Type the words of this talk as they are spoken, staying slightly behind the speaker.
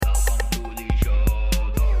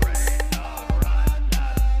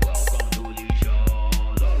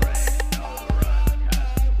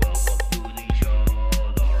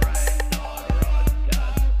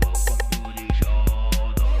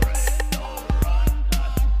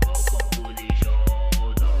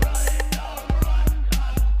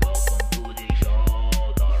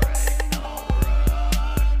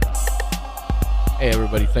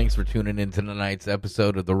everybody. Thanks for tuning in to tonight's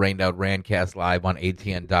episode of the Rained Out Randcast live on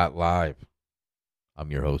ATN.live.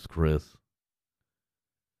 I'm your host, Chris.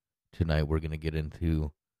 Tonight we're going to get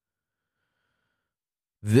into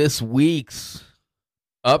this week's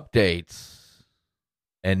updates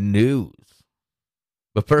and news.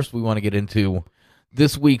 But first we want to get into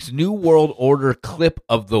this week's New World Order clip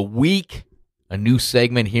of the week, a new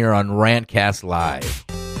segment here on Rantcast Live.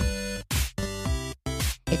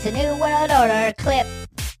 It's a New World Order clip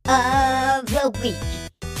of the week.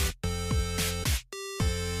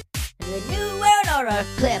 The New World Order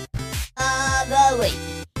clip of the week.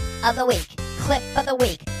 Clip of the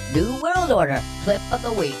week. New World Order clip of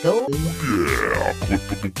the week. Oh yeah,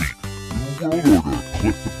 clip of the week. New World Order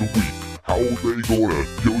clip of the week. How are they gonna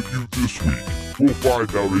kill you this week? We'll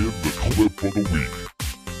find out in the clip of the week.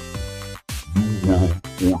 New World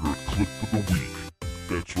Order clip of the week.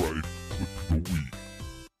 That's right, clip of the week.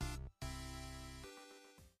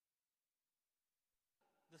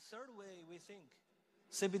 The third way we think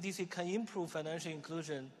CBDC can improve financial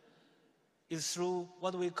inclusion is through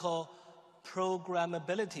what we call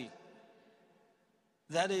programmability.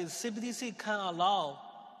 That is, CBDC can allow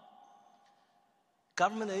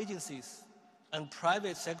government agencies and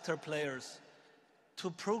private sector players to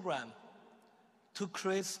program, to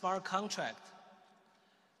create smart contract,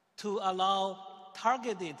 to allow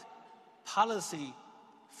targeted policy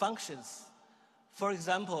functions. For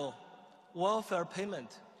example, welfare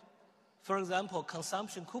payment. For example,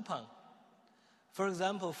 consumption coupon. For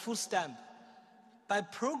example, food stamp. By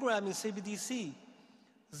programming CBDC,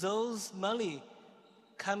 those money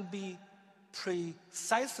can be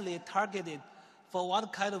precisely targeted for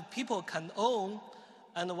what kind of people can own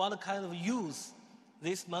and what kind of use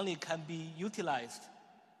this money can be utilized.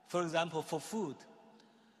 For example, for food.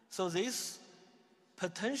 So this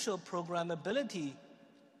potential programmability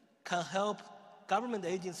can help government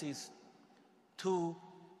agencies to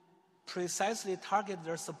precisely target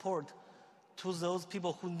their support to those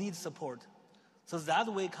people who need support. So that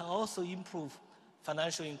way can also improve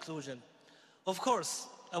financial inclusion. Of course,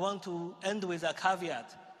 I want to end with a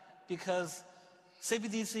caveat because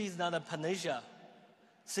CBDC is not a panacea.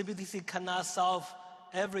 CBDC cannot solve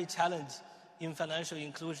every challenge in financial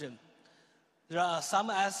inclusion. There are some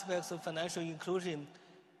aspects of financial inclusion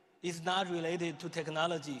is not related to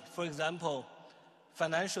technology. For example,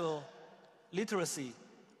 financial literacy,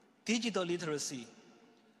 digital literacy.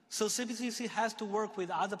 So CBDC has to work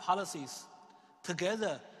with other policies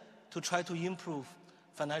together to try to improve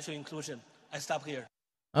financial inclusion. I stop here.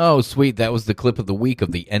 Oh, sweet. That was the clip of the week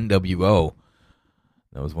of the NWO.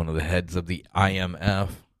 That was one of the heads of the IMF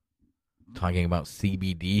talking about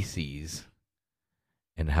CBDCs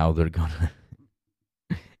and how they're going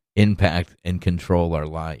to impact and control our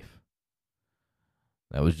life.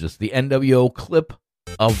 That was just the NWO clip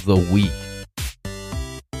of the week.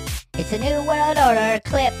 It's a New World Order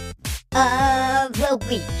clip of the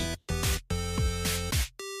week.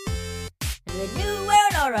 The New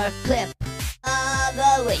World Order clip of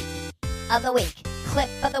the week. Clip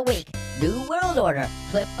of the week. New World Order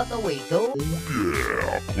clip of the week. Oh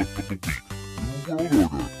yeah, clip of the week. New World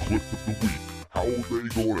Order clip of the week. How are they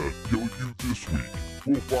gonna kill you this week?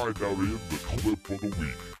 We'll find out in the clip of the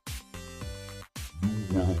week.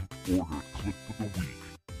 New World Order clip of the week.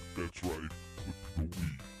 That's right, clip of the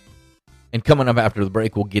week. And coming up after the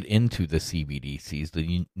break, we'll get into the CBDCs,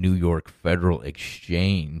 the New York Federal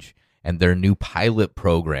Exchange, and their new pilot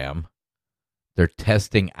program. They're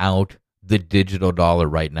testing out the digital dollar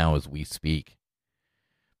right now as we speak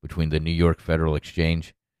between the New York Federal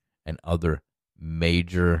Exchange and other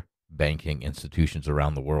major banking institutions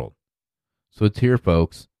around the world. So it's here,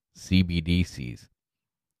 folks, CBDCs.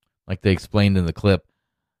 Like they explained in the clip,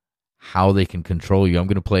 how they can control you. I'm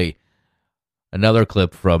going to play another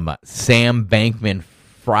clip from Sam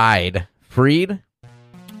Bankman-Fried.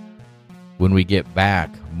 When we get back,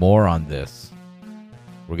 more on this.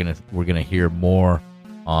 We're gonna hear more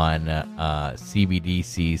on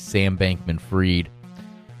CBDC, Sam Bankman-Fried,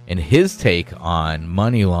 and his take on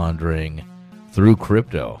money laundering through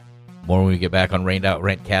crypto. More when we get back on Rained Out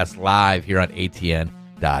Rentcast Live here on ATN.live.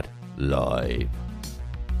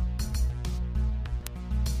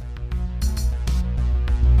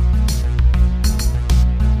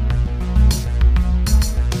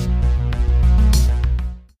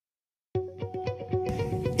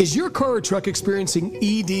 Is your car or truck experiencing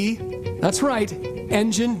ED? That's right,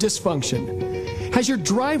 engine dysfunction. Has your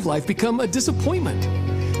drive life become a disappointment?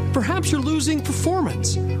 Perhaps you're losing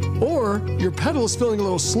performance, or your pedal is feeling a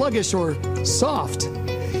little sluggish or soft.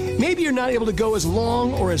 Maybe you're not able to go as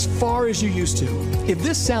long or as far as you used to. If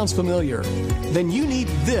this sounds familiar, then you need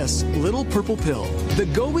this little purple pill. The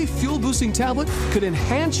Gobi Fuel Boosting Tablet could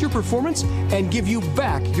enhance your performance and give you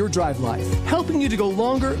back your drive life, helping you to go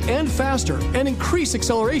longer and faster and increase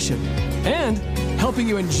acceleration, and helping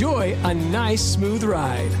you enjoy a nice, smooth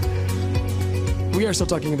ride. We are still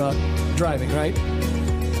talking about driving, right?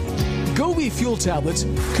 Gobi Fuel Tablets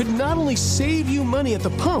could not only save you money at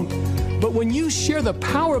the pump, but when you share the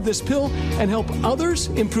power of this pill and help others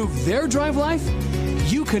improve their drive life,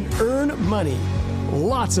 you can earn money.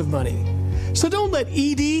 Lots of money. So don't let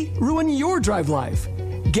ED ruin your drive life.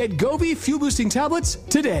 Get Gobi Fuel Boosting Tablets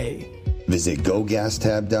today. Visit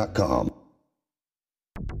GoGasTab.com.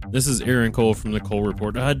 This is Aaron Cole from the Cole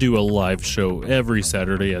Report. I do a live show every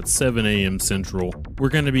Saturday at 7 a.m. Central. We're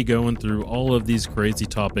going to be going through all of these crazy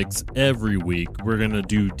topics every week. We're going to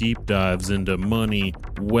do deep dives into money,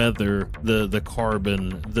 weather, the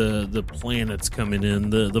carbon, the planets coming in,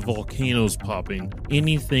 the volcanoes popping.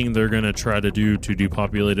 Anything they're going to try to do to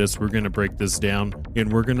depopulate us, we're going to break this down,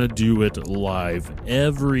 and we're going to do it live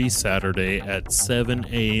every Saturday at 7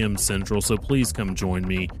 a.m. Central. So please come join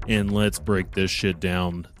me, and let's break this shit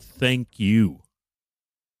down. Thank you.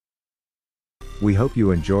 We hope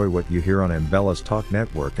you enjoy what you hear on Mbela's Talk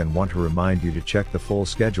Network and want to remind you to check the full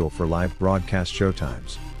schedule for live broadcast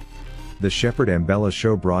showtimes. The Shepherd Mbela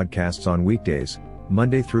Show broadcasts on weekdays,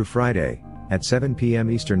 Monday through Friday, at 7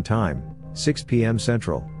 p.m. Eastern Time, 6 p.m.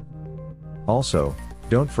 Central. Also,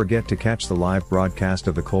 don't forget to catch the live broadcast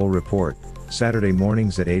of the Cole Report, Saturday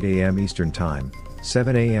mornings at 8 a.m. Eastern Time,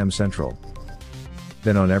 7 a.m. Central.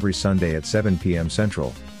 Then on every Sunday at 7 p.m.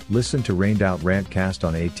 Central, listen to Rained Out Rantcast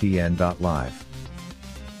on ATN.live.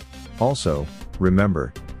 Also,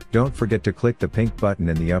 remember, don't forget to click the pink button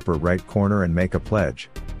in the upper right corner and make a pledge.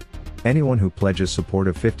 Anyone who pledges support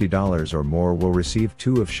of $50 or more will receive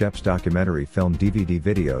 2 of Shep's documentary film DVD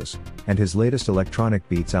videos, and his latest electronic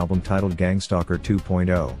beats album titled Gangstalker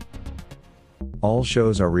 2.0. All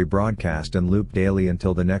shows are rebroadcast and looped daily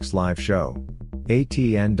until the next live show.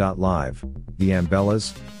 ATN.live, the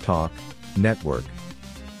Mbela's Talk Network.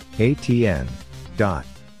 ATN.live.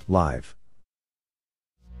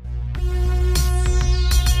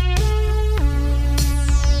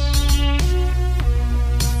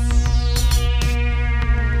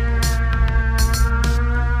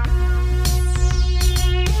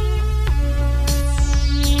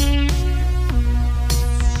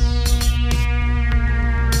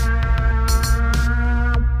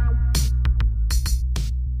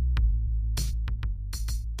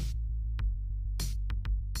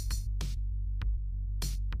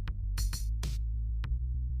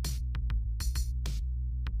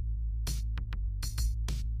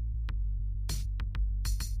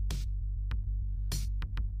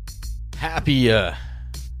 Happy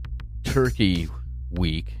Turkey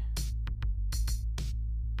Week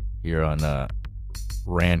here on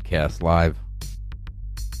Rantcast Live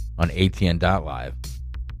on ATN.live.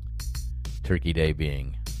 Turkey Day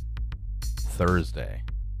being Thursday,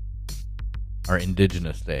 our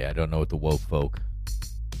Indigenous Day. I don't know what the woke folk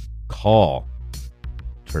call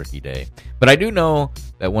Turkey Day, but I do know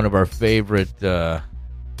that one of our favorite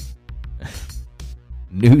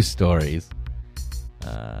news stories,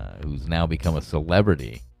 who's now become a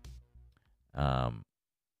celebrity,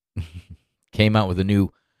 came out with a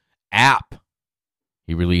new app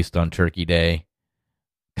he released on Turkey Day.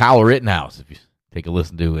 Kyle Rittenhouse, if you take a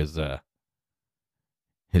listen to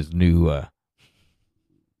his new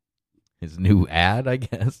ad, I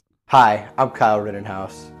guess. Hi, I'm Kyle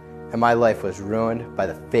Rittenhouse, and my life was ruined by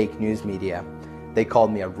the fake news media. They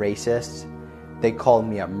called me a racist, they called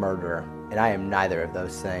me a murderer, and I am neither of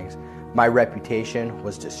those things. My reputation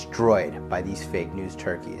was destroyed by these fake news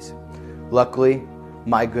turkeys. Luckily,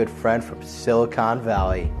 my good friend from Silicon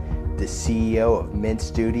Valley, the CEO of Mint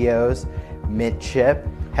Studios, Mint Chip,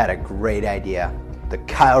 had a great idea. The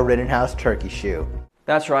Kyle Rittenhouse Turkey Shoe.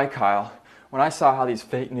 That's right, Kyle. When I saw how these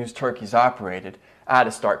fake news turkeys operated, I had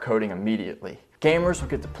to start coding immediately. Gamers will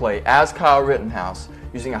get to play as Kyle Rittenhouse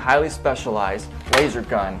using a highly specialized laser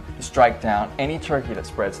gun to strike down any turkey that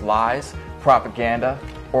spreads lies, propaganda,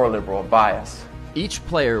 or liberal bias. Each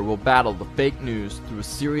player will battle the fake news through a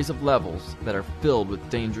series of levels that are filled with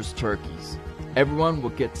dangerous turkeys. Everyone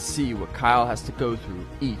will get to see what Kyle has to go through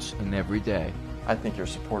each and every day. I think your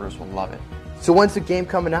supporters will love it. So when's the game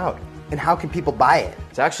coming out? And how can people buy it?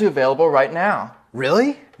 It's actually available right now.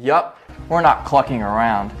 Really? Yup. We're not clucking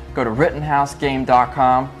around. Go to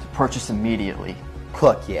RittenhouseGame.com to purchase immediately.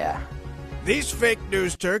 Cluck, yeah. These fake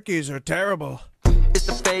news turkeys are terrible. It's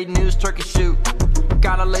the fake news turkey shoot.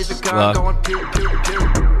 Got a laser gun going pew, pew,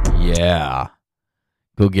 pew. Yeah.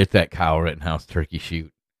 Go get that Kyle Rittenhouse turkey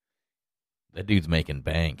shoot. That dude's making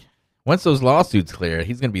bank. Once those lawsuits clear,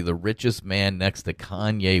 he's going to be the richest man next to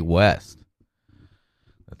Kanye West.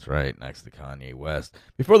 That's right, next to Kanye West.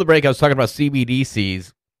 Before the break, I was talking about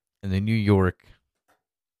CBDCs and the New York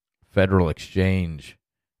Federal Exchange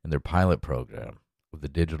and their pilot program with the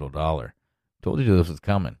digital dollar. Told you this was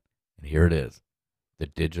coming, and here it is. The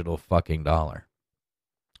digital fucking dollar.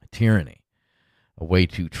 A tyranny. A way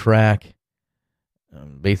to track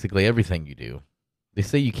basically everything you do. They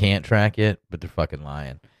say you can't track it, but they're fucking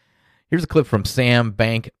lying. Here's a clip from Sam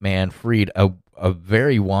Bankman-Fried, a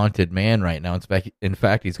very wanted man right now. In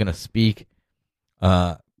fact, he's going to speak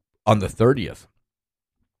on the 30th.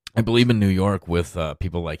 I believe in New York with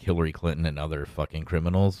people like Hillary Clinton and other fucking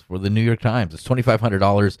criminals for the New York Times. It's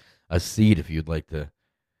 $2,500 a seat if you'd like to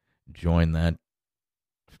join that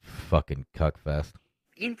fucking cuckfest.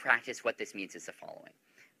 In practice, what this means is the following.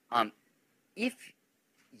 If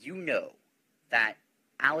you know that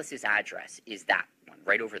Alice's address is that one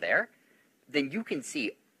right over there, then you can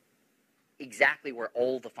see exactly where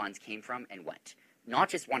all the funds came from and went. Not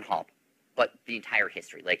just one hop, but the entire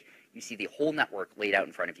history. Like, you see the whole network laid out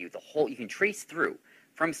in front of you. You can trace through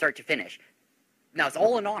from start to finish. Now, it's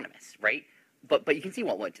all anonymous, right? But you can see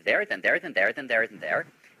what went to there, then there, then there, then there, then there.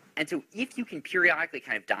 And so if you can periodically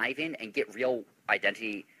kind of dive in and get real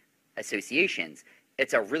identity associations,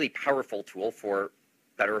 it's a really powerful tool for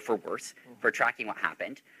better or for worse, for tracking what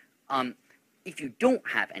happened. If you don't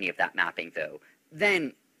have any of that mapping, though,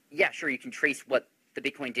 then, yeah, sure, you can trace what the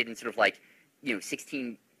Bitcoin did in sort of like,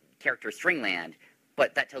 16-character string land,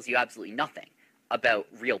 but that tells you absolutely nothing about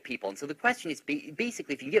real people. And so the question is,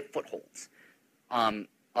 basically, if you get footholds of,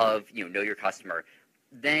 know your customer,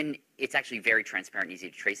 then it's actually very transparent and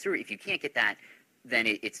easy to trace through. If you can't get that, then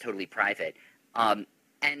it's totally private. And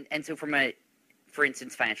so from a, for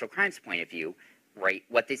instance, financial crimes point of view, right,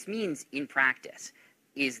 what this means in practice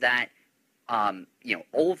is that,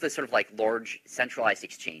 all of the sort of like large centralized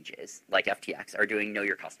exchanges like FTX are doing know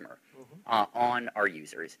your customer on our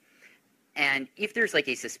users. And if there's like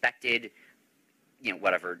a suspected,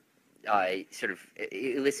 sort of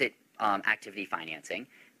illicit activity financing,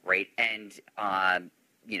 right, and,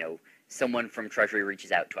 someone from Treasury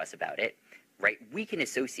reaches out to us about it, right, we can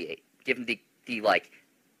associate, given the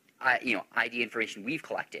ID information we've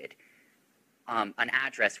collected, an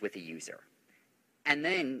address with a user. And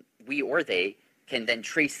then we or they can then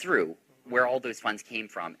trace through where all those funds came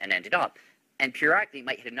from and ended up. And periodically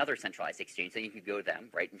might hit another centralized exchange, so you could go to them,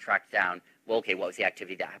 right, and track down, well, okay, what was the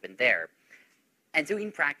activity that happened there? And so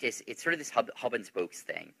in practice, it's sort of this hub and spokes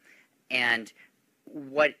thing. And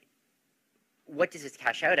what does this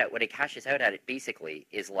cash out at? What it cashes out at, it basically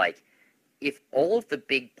is like, if all of the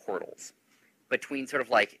big portals between sort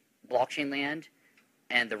of like blockchain land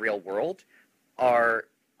and the real world are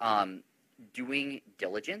doing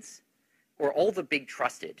diligence, or all the big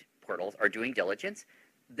trusted portals are doing diligence,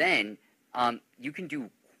 then you can do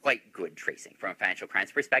quite good tracing from a financial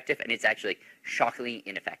crimes perspective, and it's actually shockingly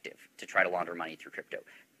ineffective to try to launder money through crypto.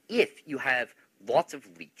 If you have lots of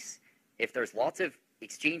leaks, if there's lots of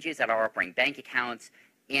exchanges that are operating bank accounts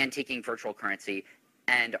and taking virtual currency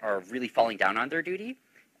and are really falling down on their duty,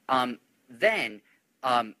 then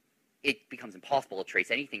it becomes impossible to trace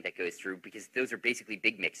anything that goes through, because those are basically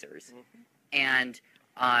big mixers, and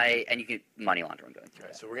you get money laundering going through.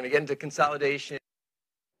 Right, so we're going to get into consolidation.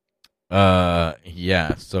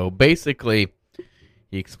 Yeah. So basically,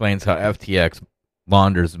 he explains how FTX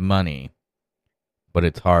launders money, but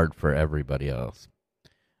it's hard for everybody else.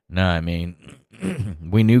 No, I mean,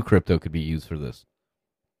 we knew crypto could be used for this,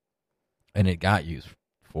 and it got used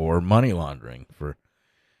for money laundering, for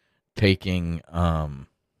taking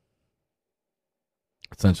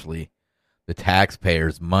essentially the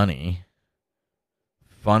taxpayers' money,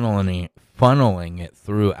 funneling it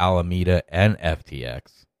through Alameda and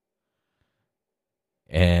FTX,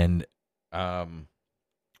 and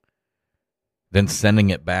then sending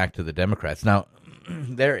it back to the Democrats. Now,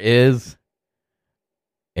 there is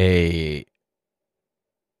a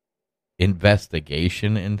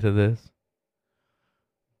investigation into this,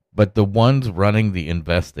 but the ones running the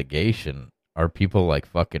investigation are people like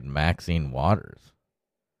fucking Maxine Waters.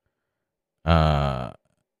 And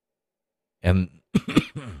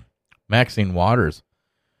Maxine Waters,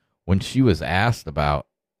 when she was asked about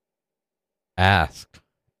Sam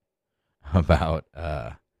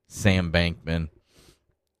Bankman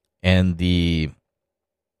and the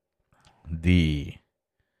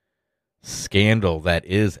scandal that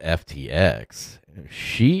is FTX,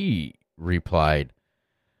 she replied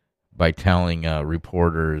by telling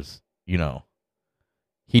reporters,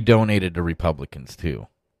 he donated to Republicans too.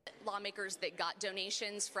 lawmakers that got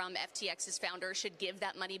donations from FTX's founder should give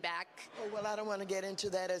that money back? Oh, well, I don't want to get into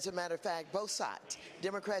that. As a matter of fact, both sides,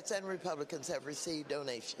 Democrats and Republicans, have received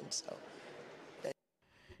donations. So,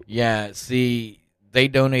 yeah, see, they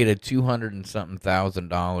donated $200 and something thousand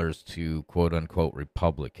to quote unquote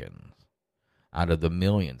Republicans out of the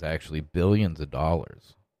millions, actually billions of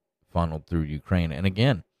dollars funneled through Ukraine. And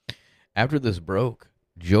again, after this broke,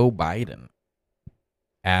 Joe Biden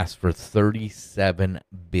asked for $37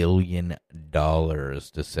 billion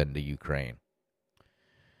to send to Ukraine.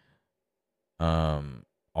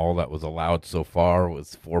 All that was allowed so far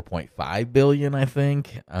was $4.5 billion, I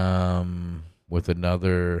think, with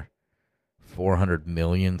another $400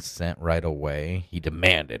 million sent right away. He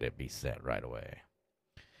demanded it be sent right away.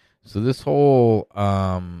 So this whole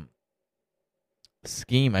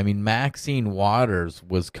scheme, I mean, Maxine Waters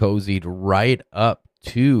was cozied right up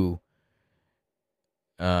to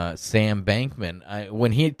Sam Bankman.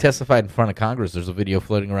 When he testified in front of Congress, there's a video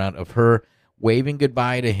floating around of her waving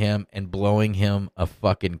goodbye to him and blowing him a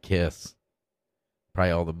fucking kiss.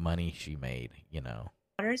 Probably all the money she made, you know.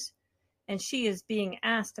 And she is being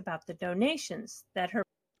asked about the donations that her...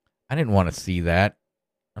 I didn't want to see that.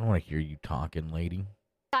 I don't want to hear you talking, lady.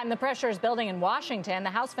 The pressure is building in Washington.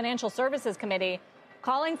 The House Financial Services Committee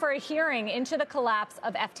calling for a hearing into the collapse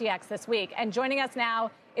of FTX this week. And joining us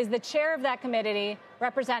now is the chair of that committee,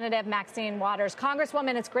 Representative Maxine Waters.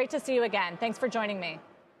 Congresswoman, it's great to see you again. Thanks for joining me.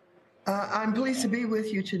 I'm pleased to be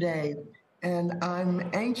with you today, and I'm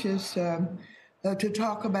anxious to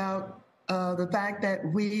talk about the fact that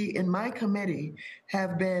we in my committee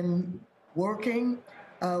have been working,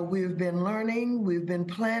 we've been learning, we've been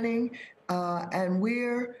planning, and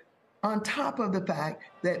we're on top of the fact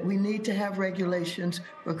that we need to have regulations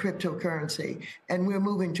for cryptocurrency, and we're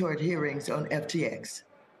moving toward hearings on FTX.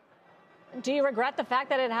 Do you regret the fact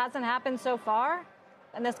that it hasn't happened so far,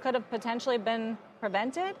 and this could have potentially been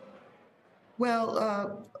prevented?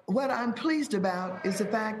 Well, what I'm pleased about is the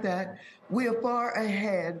fact that we are far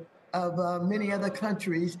ahead of many other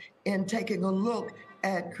countries in taking a look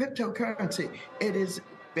at cryptocurrency. It is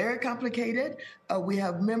very complicated. We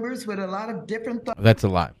have members with a lot of different thoughts. That's a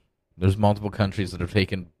lie. There's multiple countries that have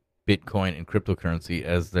taken Bitcoin and cryptocurrency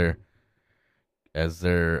as their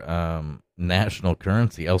national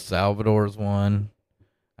currency. El Salvador is one.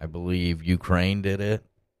 I believe Ukraine did it.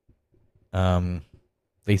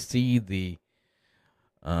 They see the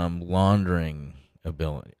laundering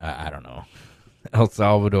ability. I don't know. El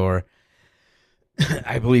Salvador.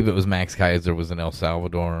 I believe it was Max Kaiser was in El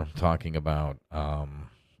Salvador talking about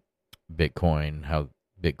Bitcoin, how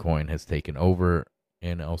Bitcoin has taken over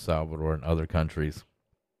in El Salvador and other countries.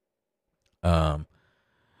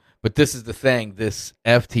 But this is the thing. This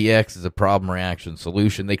FTX is a problem reaction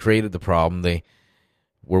solution. They created the problem. They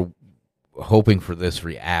were hoping for this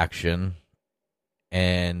reaction,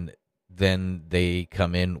 and then they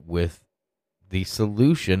come in with the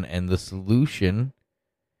solution, and the solution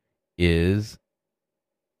is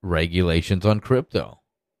regulations on crypto.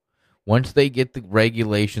 Once they get the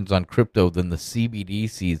regulations on crypto, then the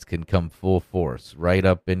CBDCs can come full force right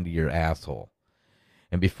up into your asshole.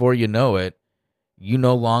 And before you know it, you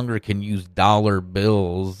no longer can use dollar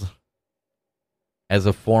bills as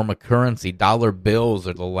a form of currency. Dollar bills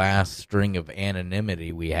are the last string of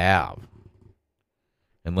anonymity we have.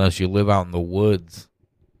 Unless you live out in the woods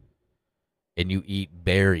and you eat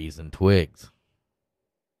berries and twigs.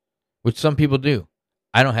 Which some people do.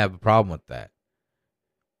 I don't have a problem with that.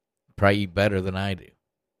 Probably eat better than I do.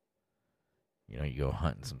 You know, you go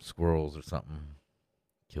hunting some squirrels or something.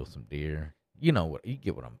 Kill some deer. You know what? You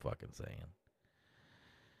get what I'm fucking saying.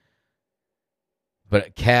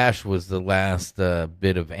 But cash was the last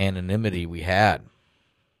bit of anonymity we had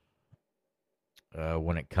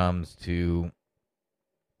when it comes to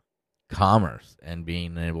commerce and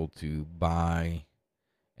being able to buy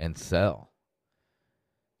and sell.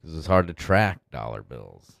 Because it's hard to track dollar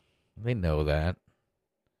bills. They know that.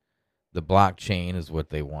 The blockchain is what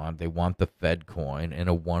they want. They want the Fed coin and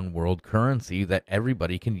a one world currency that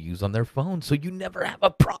everybody can use on their phone. So you never have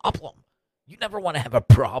a problem. You never want to have a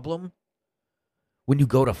problem when you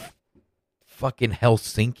go to fucking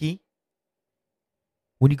Helsinki.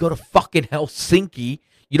 When you go to fucking Helsinki,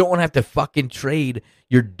 you don't want to have to fucking trade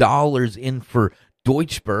your dollars in for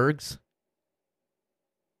Deutschbergs.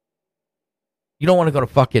 You don't want to go to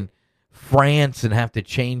fucking France and have to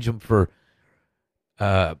change them for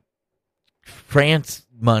France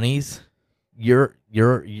monies. I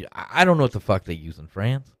don't know what the fuck they use in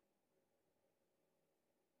France.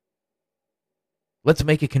 Let's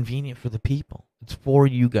make it convenient for the people. It's for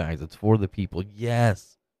you guys. It's for the people.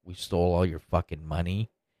 Yes, we stole all your fucking money.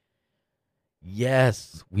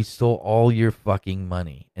 Yes, we stole all your fucking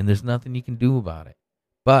money, and there's nothing you can do about it.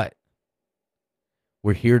 But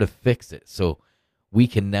we're here to fix it, so we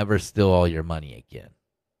can never steal all your money again.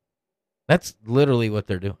 That's literally what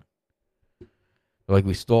they're doing. They're like,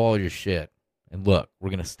 we stole all your shit, and look,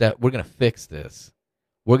 we're gonna fix this.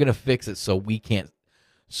 We're gonna fix it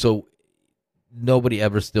so nobody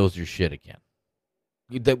ever steals your shit again.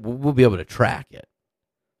 We'll be able to track it.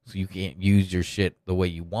 So you can't use your shit the way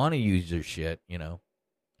you want to use your shit, you know.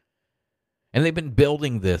 And they've been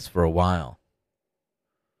building this for a while.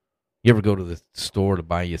 You ever go to the store to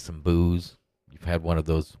buy you some booze? You've had one of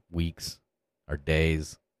those weeks or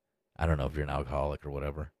days. I don't know if you're an alcoholic or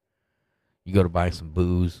whatever. You go to buy some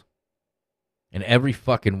booze, and every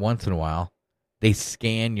fucking once in a while, they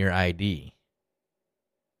scan your ID.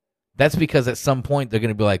 That's because at some point they're going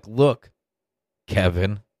to be like, look,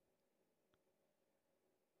 Kevin,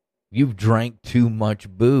 you've drank too much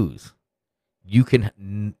booze. You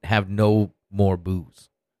can have no more booze.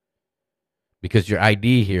 Because your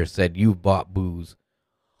ID here said you bought booze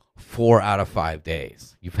 4 out of 5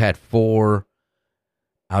 days. You've had 4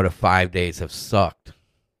 out of 5 days have sucked.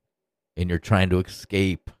 And you're trying to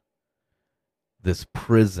escape this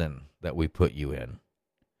prison that we put you in.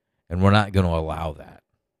 And we're not going to allow that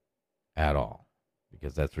at all.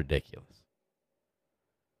 Because that's ridiculous.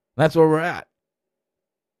 That's where we're at.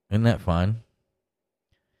 Isn't that fun?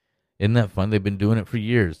 Isn't that fun? They've been doing it for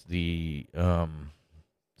years. The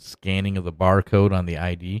scanning of the barcode on the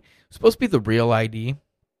ID. It's supposed to be the real ID,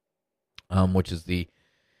 which is the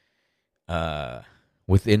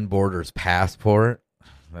within borders passport.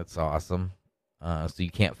 That's awesome. So you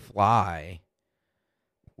can't fly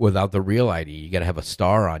without the real ID. You got to have a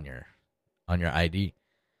star on your ID.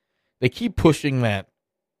 They keep pushing that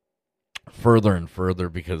further and further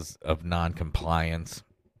because of non-compliance.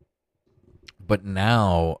 But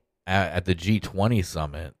now, at the G20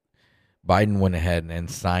 summit, Biden went ahead and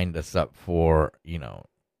signed us up for,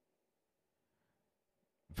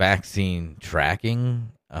 vaccine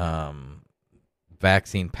tracking,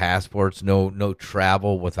 vaccine passports, no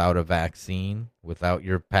travel without a vaccine, without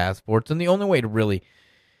your passports. And the only way to really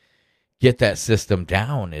get that system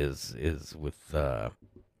down is with,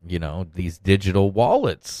 these digital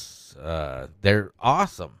wallets. They're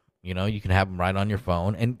awesome. You can have them right on your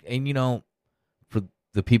phone. And for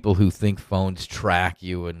the people who think phones track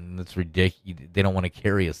you and it's ridiculous, they don't want to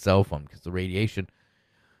carry a cell phone because the radiation.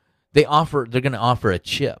 They're going to offer a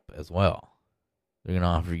chip as well. They're going to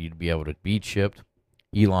offer you to be able to be chipped.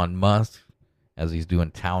 Elon Musk, as he's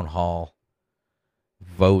doing town hall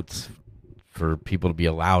votes for people to be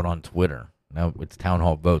allowed on Twitter. Now it's town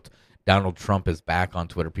hall votes. Donald Trump is back on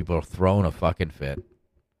Twitter. People are throwing a fucking fit.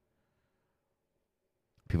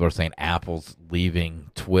 People are saying Apple's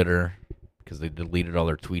leaving Twitter because they deleted all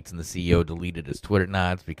their tweets and the CEO deleted his Twitter.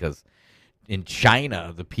 Nah, it's because in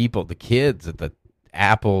China, the kids at the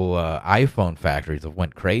Apple iPhone factories have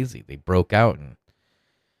went crazy. They broke out and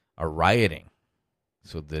are rioting.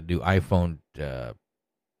 So the new iPhone, I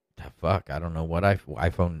don't know what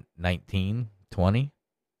iPhone 19, 20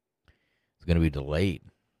 is going to be delayed.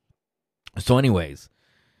 So anyways,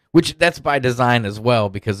 which that's by design as well,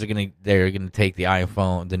 because they're gonna take the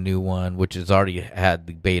iPhone, the new one, which has already had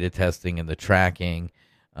the beta testing and the tracking,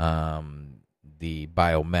 the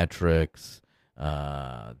biometrics,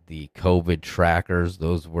 the COVID trackers.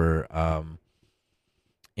 Those were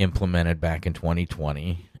implemented back in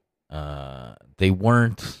 2020. They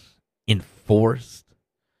weren't enforced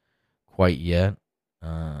quite yet,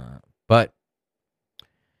 but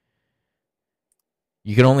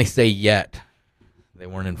you can only say yet. They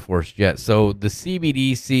weren't enforced yet. So the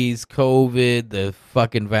CBDCs, COVID, the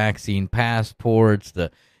fucking vaccine passports, the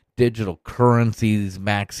digital currencies,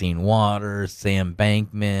 Maxine Waters, Sam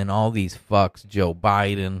Bankman, all these fucks, Joe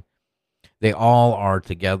Biden, they all are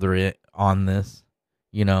together on this.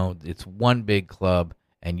 It's one big club,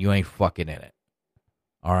 and you ain't fucking in it.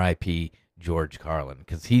 R.I.P. George Carlin,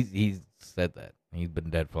 because he's said that. He's been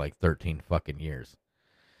dead for like 13 fucking years.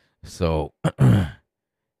 So,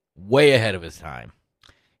 way ahead of his time.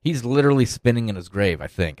 He's literally spinning in his grave, I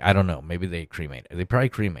think. I don't know. Maybe they probably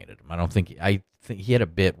cremated him. I think he had a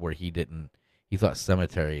bit where he thought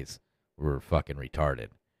cemeteries were fucking retarded.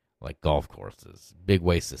 Like golf courses. Big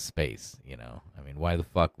waste of space, I mean, why the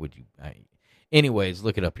fuck would you? Anyways,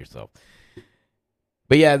 look it up yourself.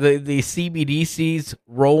 But yeah, the CBDCs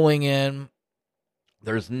rolling in.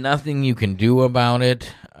 There's nothing you can do about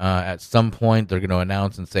it. At some point, they're going to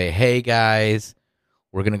announce and say, hey, guys,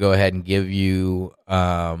 we're going to go ahead and give you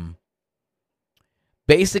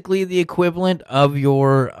basically the equivalent of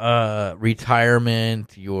your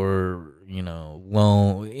retirement, your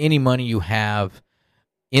loan, any money you have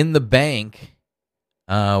in the bank,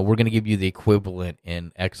 we're going to give you the equivalent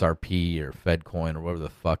in XRP or FedCoin or whatever the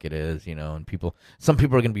fuck it is, and some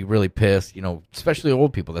people are going to be really pissed, especially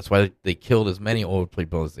old people. That's why they killed as many old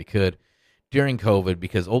people as they could during COVID,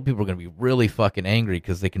 because old people are going to be really fucking angry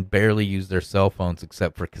because they can barely use their cell phones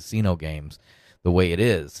except for casino games the way it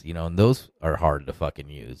is, and those are hard to fucking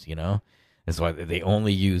use, That's why they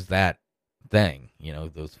only use that thing,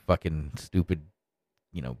 those fucking stupid,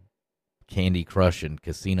 Candy Crush and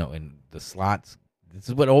casino and the slots. This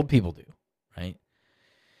is what old people do, right?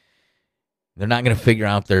 They're not going to figure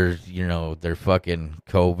out their fucking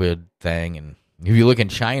COVID thing. And if you look in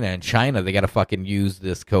China, they got to fucking use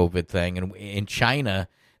this COVID thing. And in China,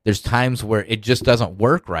 there's times where it just doesn't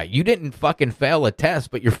work right. You didn't fucking fail a test,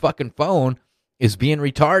 but your fucking phone is being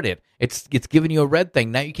retarded. It's giving you a red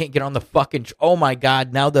thing. Now you can't get on the fucking... Oh my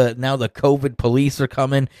God, now the COVID police are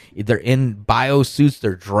coming. They're in biosuits.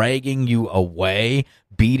 They're dragging you away,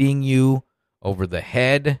 beating you over the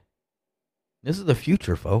head. This is the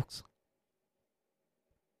future, folks.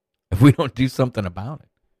 If we don't do something about it.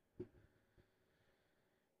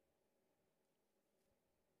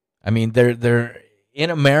 I mean, they're in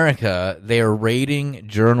America, they are raiding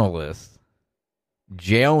journalists,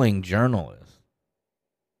 jailing journalists,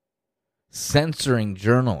 censoring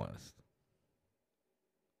journalists.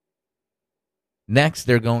 Next,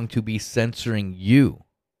 they're going to be censoring you.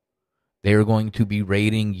 They are going to be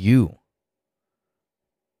raiding you.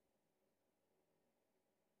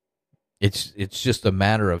 It's just a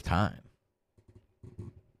matter of time.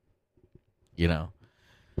 You're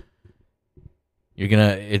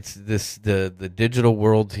it's the digital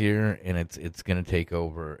world here, and it's gonna take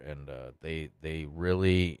over, and they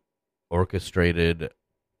really orchestrated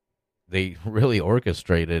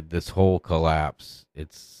this whole collapse.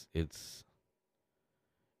 It's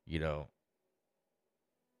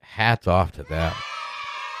hats off to them.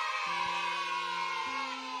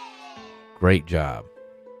 Great job.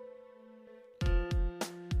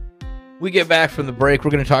 We get back from the break,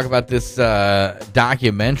 we're going to talk about this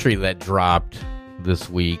documentary that dropped this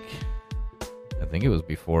week. I think it was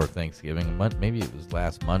before Thanksgiving. Maybe it was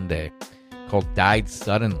last Monday. Called Died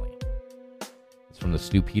Suddenly. It's from the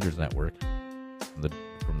Stu Peters Network.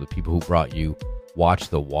 From the people who brought you Watch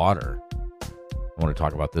the Water. I want to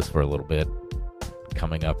talk about this for a little bit.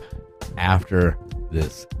 Coming up after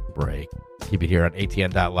this break. Keep it here on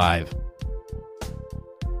ATN.live.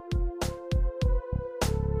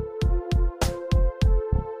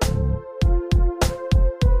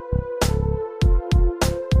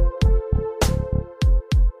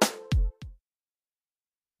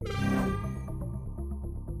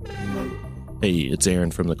 Hey, it's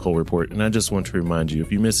Aaron from the Cole Report, and I just want to remind you,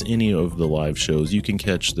 if you miss any of the live shows, you can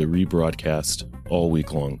catch the rebroadcast all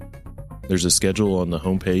week long. There's a schedule on the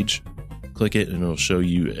homepage. Click it, and it'll show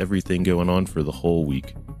you everything going on for the whole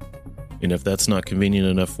week. And if that's not convenient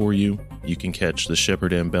enough for you, you can catch the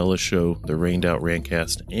Shepard and Bella Show, the Rained Out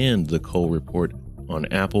Rantcast, and the Cole Report on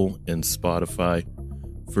Apple and Spotify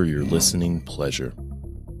for your listening pleasure.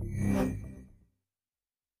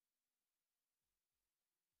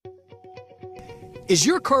 Is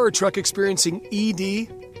your car or truck experiencing ED?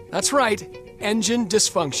 That's right, engine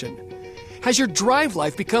dysfunction. Has your drive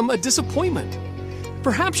life become a disappointment?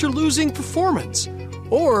 Perhaps you're losing performance,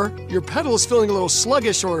 or your pedal is feeling a little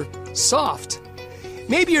sluggish or soft.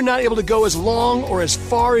 Maybe you're not able to go as long or as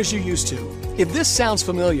far as you used to. If this sounds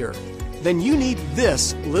familiar, then you need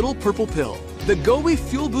this little purple pill. The GoWe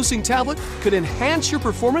Fuel Boosting Tablet could enhance your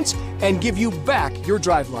performance and give you back your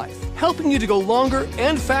drive life, helping you to go longer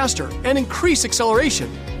and faster and increase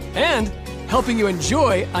acceleration, and helping you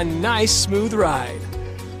enjoy a nice, smooth ride.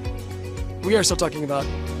 We are still talking about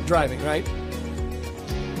driving, right?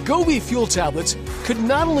 GoWe Fuel Tablets could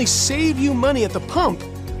not only save you money at the pump,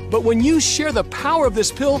 but when you share the power of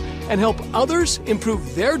this pill and help others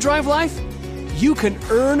improve their drive life, you can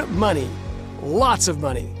earn money. Lots of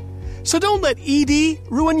money. So don't let ED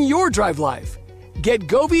ruin your drive life. Get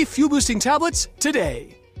GoWe Fuel Boosting Tablets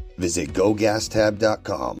today. Visit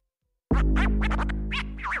GoGasTab.com.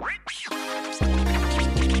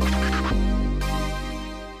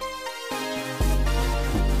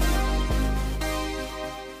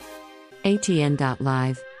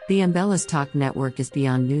 ATN.live, the Embellis Talk Network is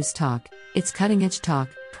beyond news talk. It's cutting-edge talk,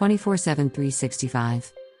 24/7,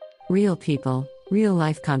 365. Real people,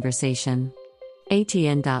 real-life conversation.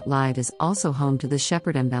 ATN.live is also home to the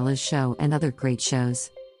Shepard and Bella's Show and other great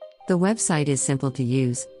shows. The website is simple to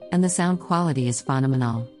use, and the sound quality is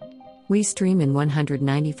phenomenal. We stream in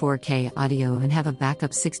 194K audio and have a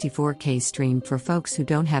backup 64K stream for folks who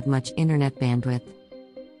don't have much internet bandwidth.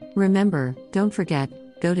 Remember, don't forget,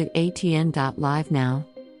 go to atn.live now.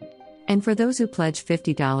 And for those who pledge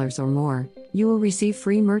 $50 or more, you will receive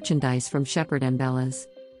free merchandise from Shepard Embellas.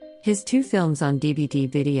 His 2 films on DVD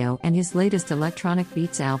video and his latest Electronic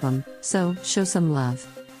Beats album, so show some love.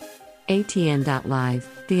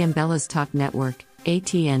 ATN.live, the Embellas Talk Network,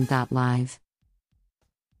 ATN.live.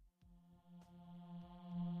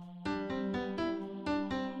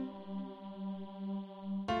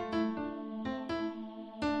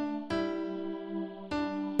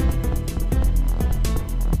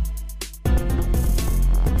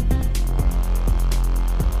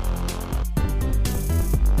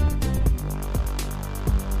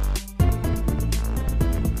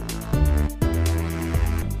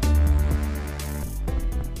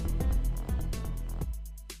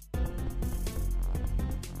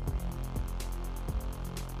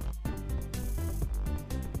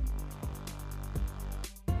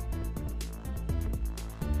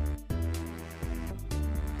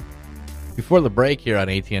 Before the break here on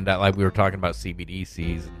ATN.live, we were talking about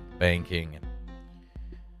CBDCs and banking. And,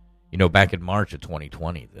 you know, back in March of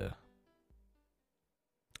 2020, the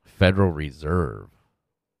Federal Reserve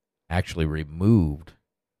actually removed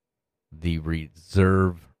the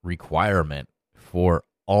reserve requirement for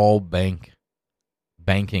all banking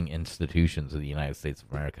institutions of the United States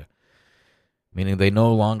of America. Meaning they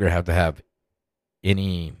no longer have to have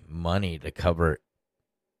any money to cover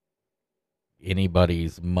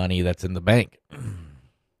anybody's money that's in the bank.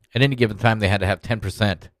 At any given time, they had to have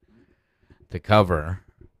 10% to cover,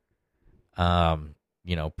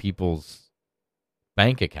 people's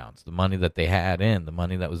bank accounts, the money that they had in, the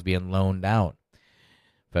money that was being loaned out.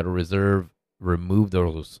 Federal Reserve removed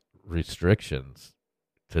those restrictions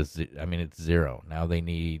to, it's zero. Now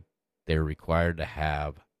they're required to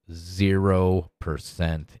have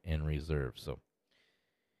 0% in reserve. So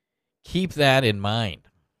keep that in mind.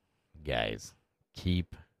 Guys,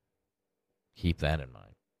 keep that in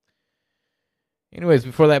mind. Anyways,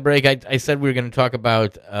 before that break, I said we were going to talk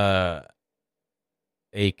about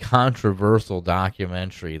a controversial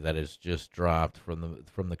documentary that has just dropped from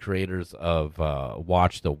the creators of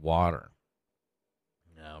Watch the Water.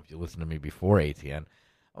 Now, if you listen to me before ATN,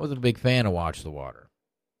 I wasn't a big fan of Watch the Water.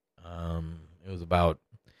 It was about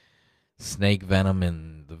snake venom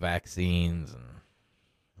in the vaccines and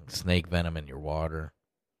snake venom in your water.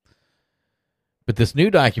 But this new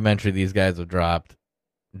documentary these guys have dropped,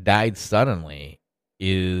 Died Suddenly,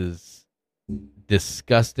 is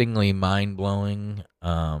disgustingly mind-blowing.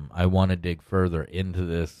 I want to dig further into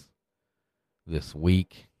this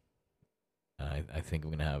week. I think I'm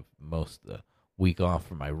going to have most of the week off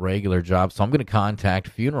from my regular job, so I'm going to contact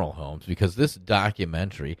funeral homes because this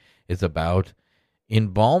documentary is about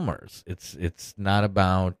embalmers. It's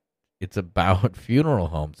about funeral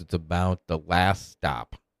homes. It's about the last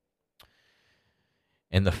stop.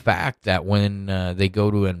 And the fact that when they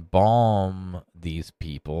go to embalm these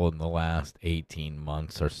people in the last 18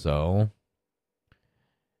 months or so,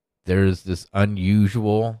 there's this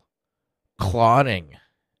unusual clotting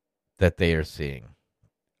that they are seeing.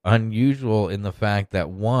 Unusual in the fact that,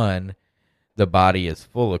 one, the body is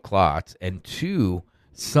full of clots, and two,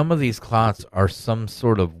 some of these clots are some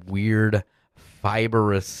sort of weird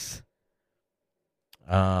fibrous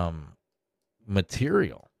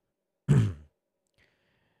material.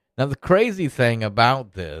 Now, the crazy thing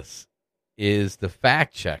about this is the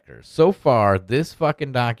fact checkers. So far, this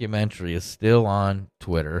fucking documentary is still on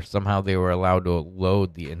Twitter. Somehow they were allowed to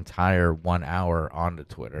load the entire 1 hour onto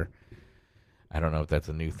Twitter. I don't know if that's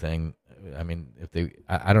a new thing. I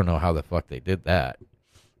don't know how the fuck they did that.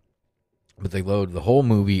 But they loaded the whole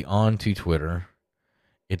movie onto Twitter.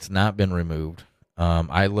 It's not been removed.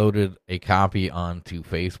 I loaded a copy onto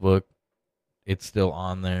Facebook. It's still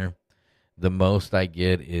on there. The most I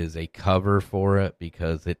get is a cover for it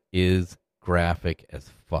because it is graphic as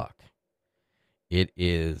fuck. It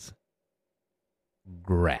is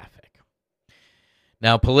graphic.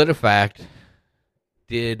 Now, PolitiFact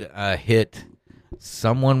did hit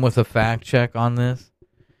someone with a fact check on this.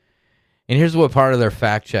 And here's what part of their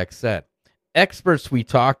fact check said. Experts we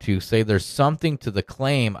talked to say there's something to the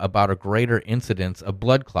claim about a greater incidence of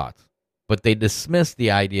blood clots, but they dismiss the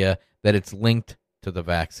idea that it's linked to the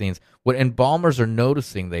vaccines. What embalmers are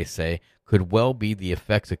noticing, they say, could well be the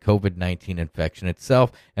effects of COVID-19 infection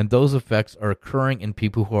itself, and those effects are occurring in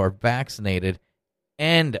people who are vaccinated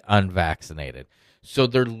and unvaccinated. So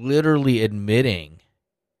they're literally admitting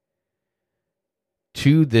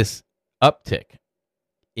to this uptick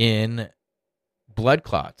in blood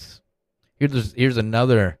clots. Here's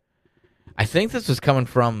another. I think this was coming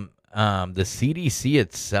from the CDC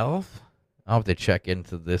itself. I'll have to check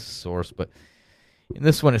into this source, but In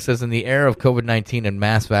this one, it says, in the era of COVID-19 and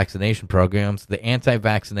mass vaccination programs, the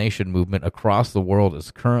anti-vaccination movement across the world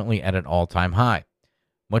is currently at an all-time high.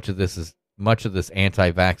 Much of this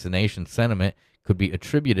anti-vaccination sentiment could be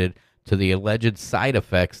attributed to the alleged side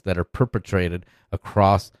effects that are perpetrated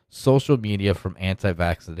across social media from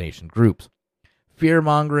anti-vaccination groups.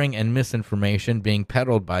 Fear-mongering and misinformation being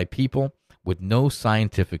peddled by people with no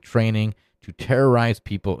scientific training to terrorize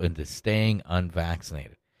people into staying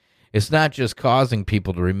unvaccinated. It's not just causing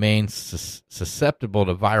people to remain susceptible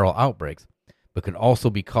to viral outbreaks, but could also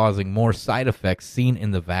be causing more side effects seen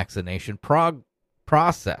in the vaccination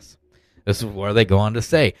process. This is where they go on to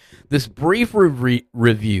say, this brief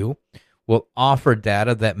review will offer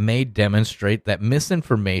data that may demonstrate that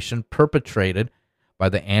misinformation perpetrated by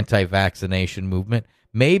the anti-vaccination movement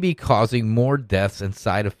may be causing more deaths and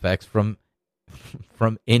side effects from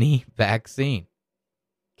any vaccine.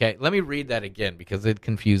 Okay, let me read that again because it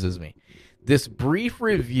confuses me. This brief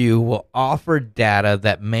review will offer data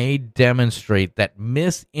that may demonstrate that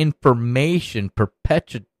misinformation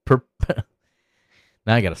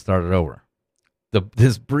Now I got to start it over.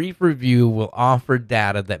 This brief review will offer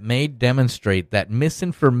data that may demonstrate that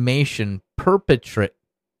misinformation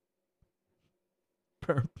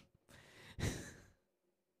Oh,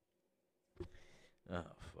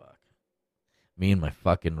 fuck. Me and my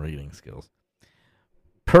fucking reading skills.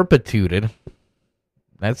 Perpetuated,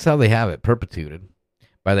 that's how they have it, perpetuated,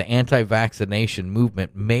 by the anti-vaccination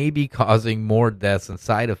movement may be causing more deaths and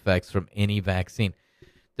side effects from any vaccine.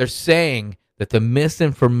 They're saying that the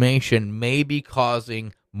misinformation may be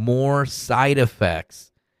causing more side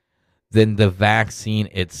effects than the vaccine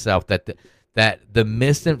itself. That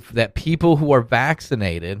people who are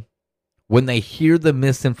vaccinated, when they hear the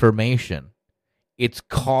misinformation, it's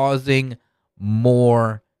causing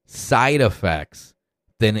more side effects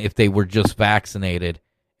than if they were just vaccinated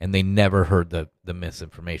and they never heard the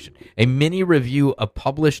misinformation. A mini review of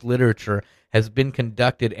published literature has been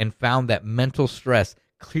conducted and found that mental stress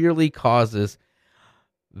clearly causes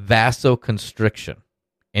vasoconstriction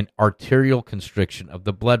and arterial constriction of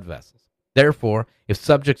the blood vessels. Therefore, if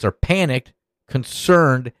subjects are panicked,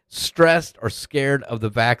 concerned, stressed, or scared of the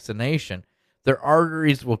vaccination, their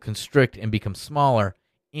arteries will constrict and become smaller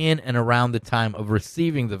in and around the time of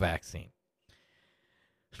receiving the vaccine.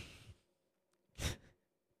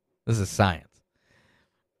 This is science.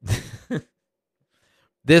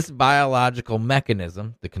 This biological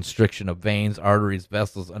mechanism, the constriction of veins, arteries,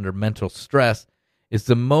 vessels under mental stress, is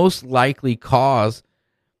the most likely cause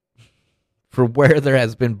for where there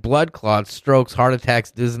has been blood clots, strokes, heart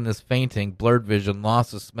attacks, dizziness, fainting, blurred vision,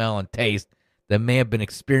 loss of smell and taste that may have been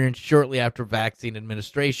experienced shortly after vaccine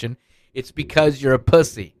administration. It's because you're a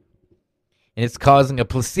pussy. And it's causing a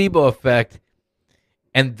placebo effect.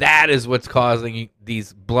 And that is what's causing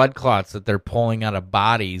these blood clots that they're pulling out of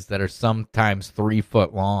bodies that are sometimes 3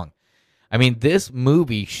 foot long. I mean, this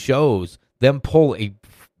movie shows them pull a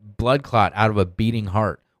blood clot out of a beating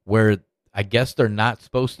heart where I guess they're not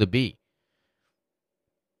supposed to be.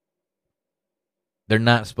 They're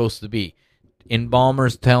not supposed to be.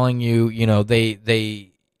 Embalmers telling you,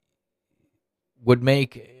 they would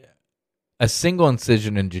make a single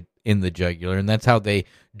incision in the jugular, and that's how they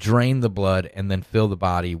drain the blood and then fill the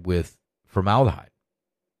body with formaldehyde.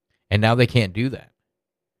 And now they can't do that.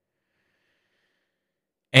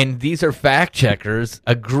 And these are fact checkers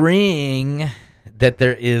agreeing that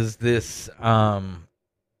there is this uptick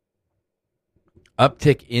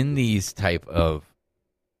in these type of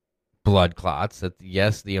blood clots, that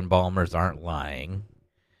yes, the embalmers aren't lying,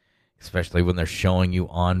 especially when they're showing you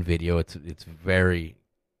on video. It's very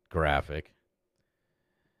graphic.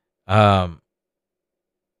 And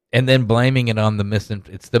then blaming it on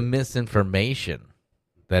it's the misinformation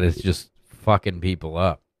that is just fucking people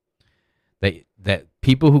up. That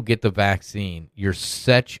people who get the vaccine, you're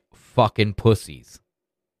such fucking pussies,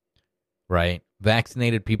 right?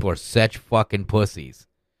 Vaccinated people are such fucking pussies.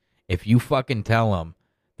 If you fucking tell them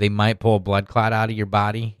they might pull a blood clot out of your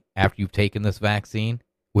body after you've taken this vaccine,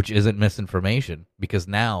 which isn't misinformation, because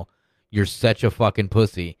now you're such a fucking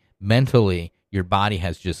pussy. Mentally, your body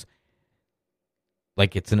has just,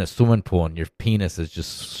 like it's in a swimming pool and your penis is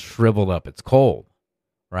just shriveled up. It's cold,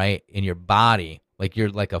 right? In your body, like you're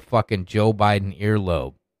like a fucking Joe Biden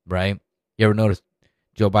earlobe, right? You ever notice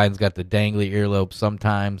Joe Biden's got the dangly earlobe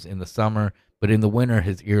sometimes in the summer, but in the winter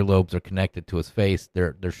his earlobes are connected to his face.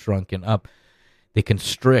 They're shrunken up. They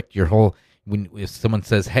constrict your whole. If someone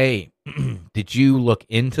says, "Hey, did you look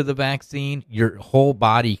into the vaccine?" Your whole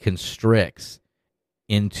body constricts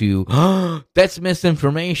into, that's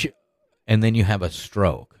misinformation. And then you have a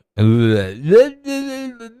stroke.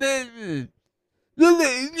 Gave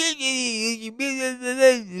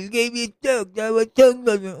me a joke. My tongue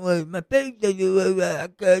doesn't work. My face doesn't work. I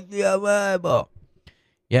can't see out my eyeball.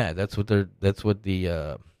 Yeah, that's what the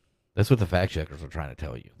fact checkers are trying to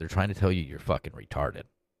tell you. They're trying to tell you you're fucking retarded.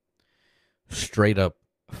 Straight up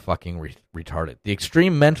fucking retarded. The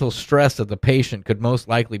extreme mental stress of the patient could most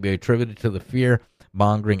likely be attributed to the fear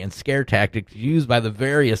mongering and scare tactics used by the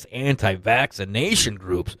various anti-vaccination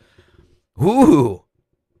groups. Ooh.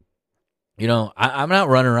 You know, I'm not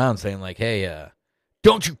running around saying like, hey,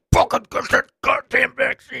 don't you fucking get that goddamn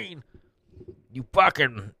vaccine. You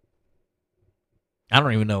fucking... I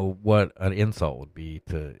don't even know what an insult would be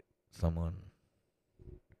to someone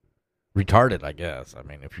retarded, I guess. I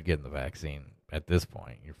mean, if you're getting the vaccine at this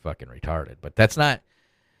point, you're fucking retarded. But it's not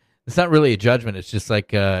really a judgment. It's just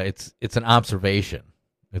like it's an observation.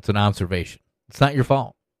 It's an observation. It's not your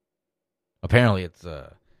fault. Apparently, it's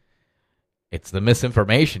the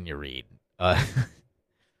misinformation you read.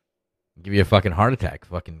 Give you a fucking heart attack.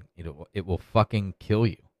 Fucking, it will fucking kill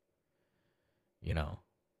you. You know,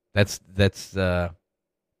 that's the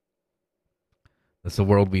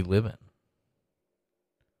world we live in.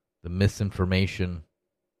 The misinformation,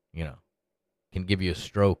 can give you a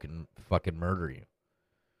stroke and fucking murder you.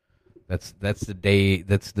 That's the day.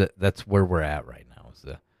 That's where we're at right now. Is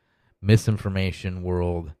the misinformation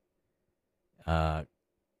world can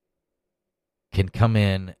come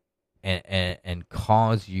in and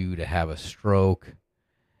cause you to have a stroke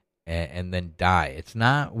and then die. It's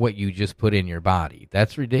not what you just put in your body.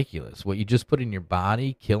 That's ridiculous. What you just put in your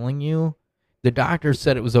body killing you. The doctor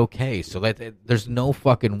said it was okay, so that there's no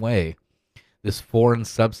fucking way this foreign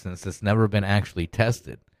substance that's never been actually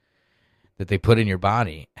tested that they put in your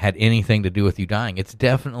body had anything to do with you dying. It's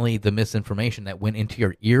definitely the misinformation that went into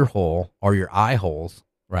your ear hole or your eye holes,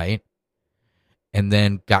 right? And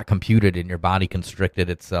then got computed and your body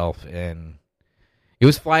constricted itself, and it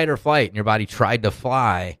was fight or flight, and your body tried to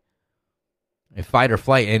fly. Fight or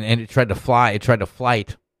flight, and it tried to fly, it tried to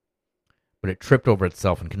flight, but it tripped over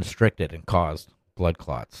itself and constricted and caused blood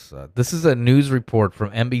clots. This is a news report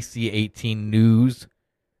from NBC 18 News.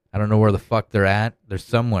 I don't know where the fuck they're at. They're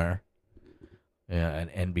somewhere. Yeah,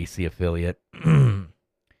 an NBC affiliate.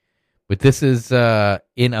 But this is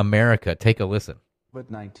in America. Take a listen.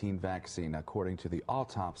 COVID-19 vaccine, according to the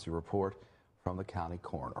autopsy report from the county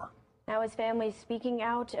coroner. Now his family is speaking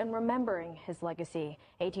out and remembering his legacy.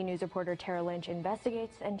 18 News reporter Tara Lynch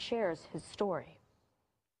investigates and shares his story.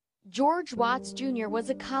 George Watts Jr. was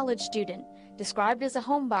a college student. Described as a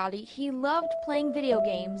homebody, he loved playing video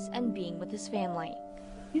games and being with his family.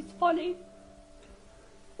 He's funny.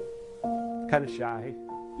 Kind of shy.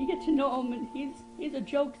 You get to know him, and he's a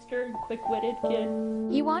jokester and quick-witted kid.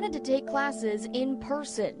 He wanted to take classes in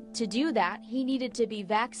person. To do that, he needed to be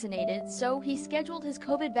vaccinated, so he scheduled his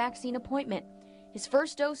COVID vaccine appointment. His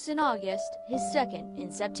first dose in August, his second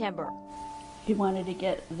in September. He wanted to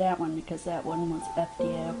get that one because that one was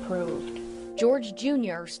FDA approved. George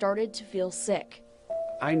Jr. started to feel sick.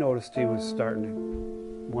 I noticed he was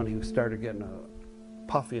starting when he started getting a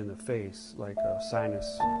puffy in the face, like a sinus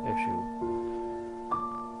issue.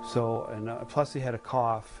 So, and plus he had a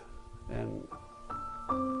cough, and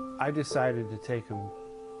I decided to take him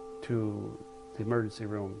to the emergency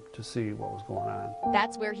room to see what was going on.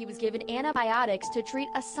 That's where he was given antibiotics to treat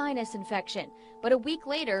a sinus infection. But a week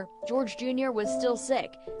later, George Jr. was still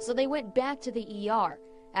sick, so they went back to the ER.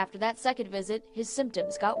 After that second visit, his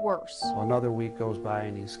symptoms got worse. Well, another week goes by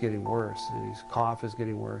and he's getting worse, and his cough is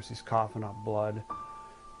getting worse. He's coughing up blood.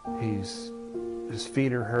 His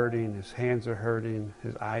feet are hurting, his hands are hurting,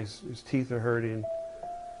 his eyes, his teeth are hurting,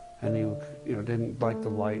 and he didn't like the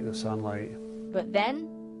light, the sunlight. But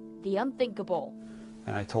then, the unthinkable.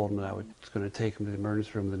 And I told him that I was going to take him to the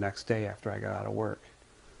emergency room the next day after I got out of work.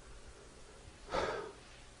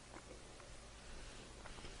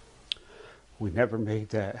 We never made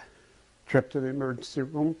that trip to the emergency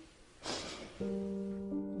room.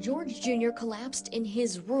 George Jr. collapsed in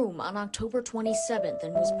his room on October 27th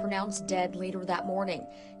and was pronounced dead later that morning.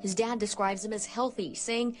 His dad describes him as healthy,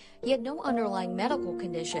 saying he had no underlying medical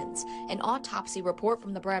conditions. An autopsy report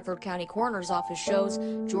from the Bradford County Coroner's Office shows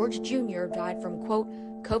George Jr. died from, quote,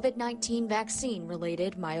 COVID-19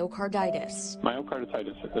 vaccine-related myocarditis.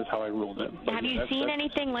 Myocarditis is how I ruled it. Have you seen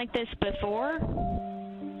anything like this before?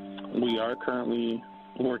 We are currently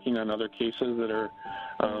working on other cases that are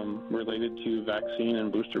related to vaccine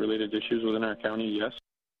and booster-related issues within our county, yes.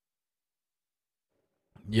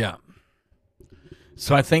 Yeah.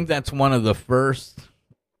 So I think that's one of the first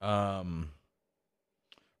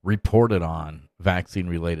reported on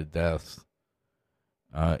vaccine-related deaths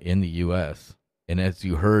in the U.S. And as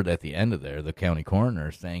you heard at the end of there, the county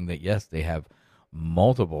coroner saying that, yes, they have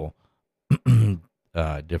multiple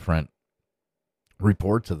different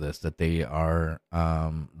reports of this that they are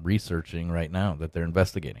researching right now, that they're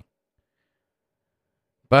investigating.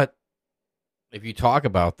 But if you talk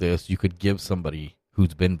about this, you could give somebody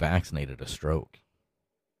who's been vaccinated a stroke.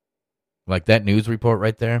 Like that news report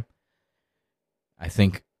right there, I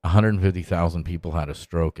think 150,000 people had a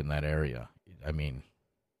stroke in that area. I mean,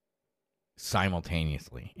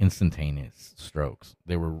 simultaneously, instantaneous strokes.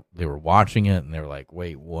 They were watching it and they were like,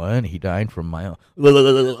 "Wait, what? He died from my." They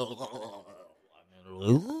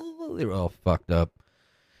were all fucked up.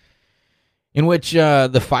 In which the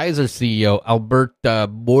Pfizer CEO Albert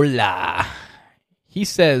Bourla, he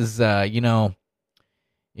says,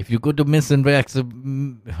 if you go to let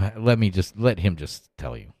him just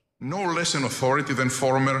tell you. No less an authority than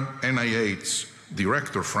former NIH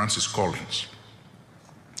Director Francis Collins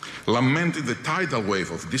lamented the tidal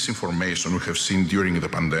wave of disinformation we have seen during the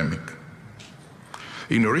pandemic.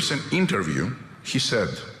 In a recent interview, he said,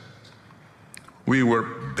 "We were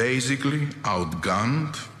basically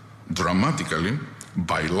outgunned dramatically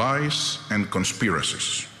by lies and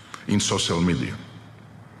conspiracies in social media.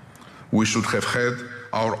 We should have had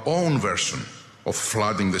our own version of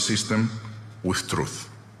flooding the system with truth."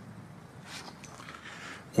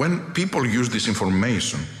 When people use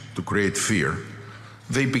disinformation to create fear,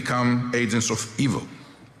 they become agents of evil.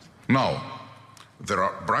 Now, there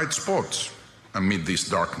are bright spots amid this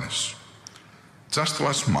darkness. Just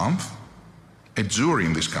last month, a jury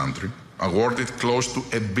in this country awarded close to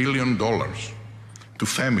 $1 billion to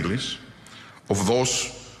families of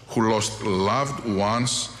those who lost loved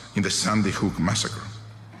ones in the Sandy Hook massacre.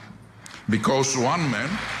 Because one man...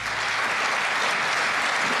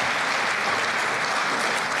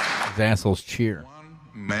 The assholes cheer. One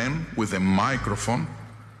man with a microphone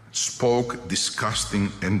spoke disgusting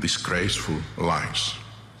and disgraceful lies.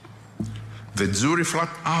 The jury flat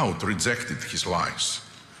out rejected his lies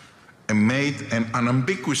and made an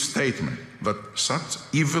unambiguous statement that such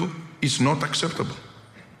evil is not acceptable.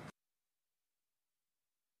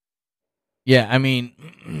 Yeah, I mean,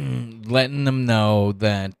 letting them know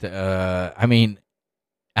that,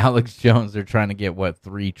 Alex Jones, they're trying to get,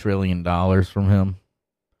 $3 trillion from him?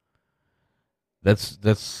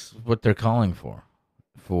 That's what they're calling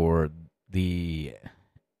for the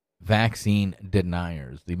vaccine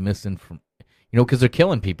deniers, the because they're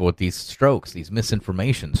killing people with these strokes, these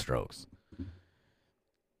misinformation strokes.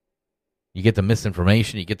 You get the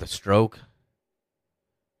misinformation, you get the stroke.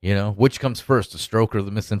 Which comes first, the stroke or the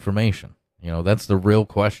misinformation? That's the real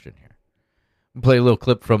question here. We'll play a little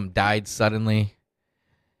clip from Died Suddenly.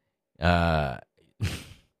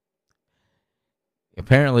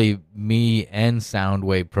 Apparently, me and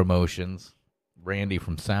Soundwave Promotions, Randy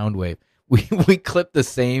from Soundwave, we clipped the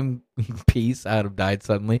same piece out of Died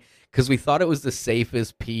Suddenly because we thought it was the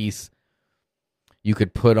safest piece you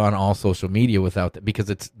could put on all social media without that, because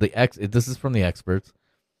it's this is from the experts,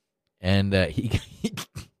 and he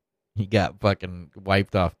got fucking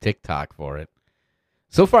wiped off TikTok for it.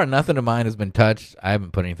 So far, nothing of mine has been touched. I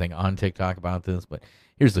haven't put anything on TikTok about this, but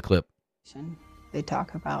here's the clip. They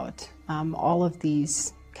talk about all of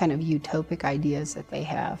these kind of utopic ideas that they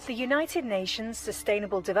have. The United Nations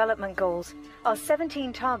Sustainable Development Goals are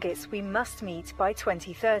 17 targets we must meet by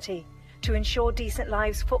 2030 to ensure decent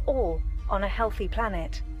lives for all on a healthy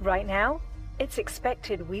planet. Right now, it's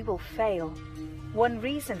expected we will fail. One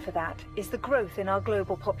reason for that is the growth in our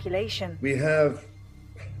global population. We have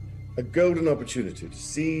a golden opportunity to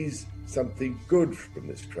seize something good from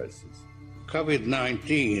this crisis.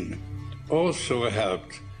 COVID-19 also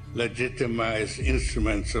helped legitimize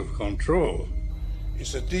instruments of control.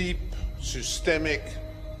 It's a deep, systemic,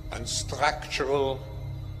 and structural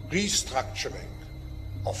restructuring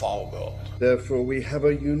of our world. Therefore, we have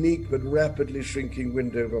a unique but rapidly shrinking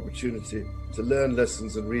window of opportunity to learn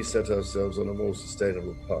lessons and reset ourselves on a more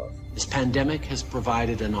sustainable path. This pandemic has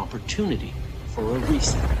provided an opportunity for a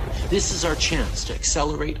reset. This is our chance to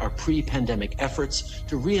accelerate our pre-pandemic efforts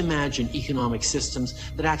to reimagine economic systems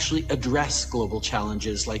that actually address global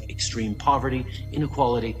challenges like extreme poverty,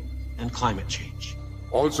 inequality, and climate change.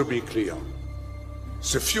 Also be clear,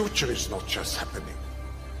 the future is not just happening.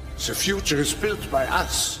 The future is built by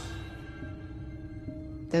us.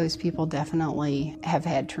 Those people definitely have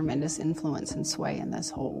had tremendous influence and sway in this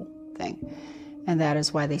whole thing. And that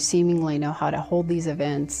is why they seemingly know how to hold these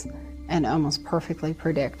events and almost perfectly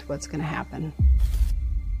predict what's going to happen.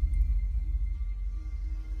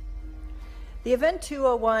 The Event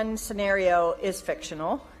 201 scenario is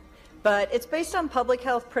fictional, but it's based on public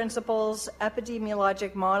health principles,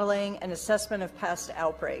 epidemiologic modeling, and assessment of past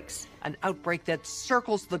outbreaks. An outbreak that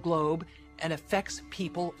circles the globe and affects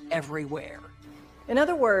people everywhere. In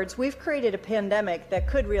other words, we've created a pandemic that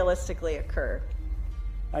could realistically occur.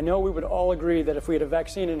 I know we would all agree that if we had a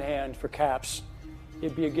vaccine in hand for CAPS,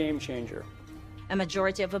 it'd be a game changer. A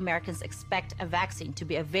majority of Americans expect a vaccine to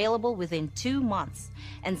be available within 2 months,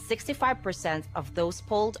 and 65% of those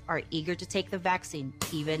polled are eager to take the vaccine,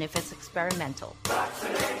 even if it's experimental.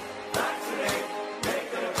 Vaccinate, vaccinate,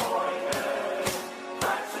 make an appointment.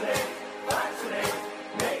 Vaccinate, vaccinate,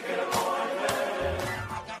 make an appointment.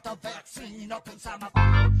 I got the vaccine up inside my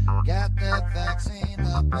life. Got that vaccine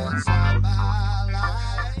up inside my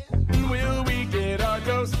life. Will we get our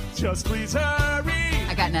dose? Just please hurry.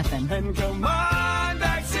 I got nothing. And come on,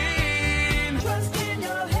 vaccine. Trust in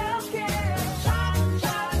your healthcare. Shine,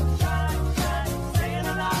 shine, shine, shine. Staying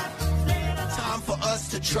alive, staying alive. Time for us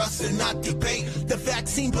to trust and not debate. The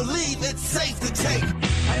vaccine, believe it's safe to take.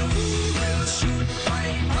 And we will shoot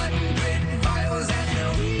 500 vials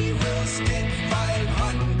and we will stick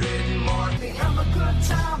 500 more. Have a good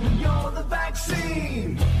time when you're the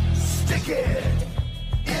vaccine. Stick it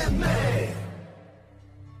in me.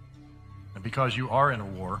 And because you are in a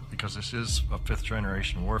war, because this is a 5th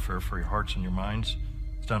generation warfare for your hearts and your minds,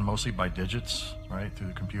 it's done mostly by digits, right, through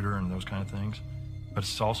the computer and those kind of things. But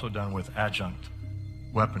it's also done with adjunct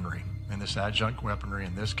weaponry. And this adjunct weaponry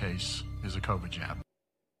in this case is a COVID jab.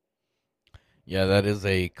 Yeah, that is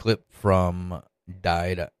a clip from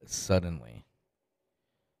Died Suddenly.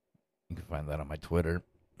 You can find that on my Twitter.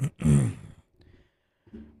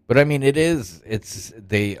 But I mean,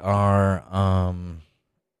 they are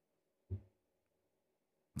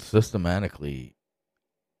systematically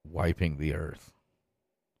wiping the earth.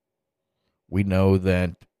 We know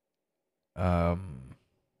that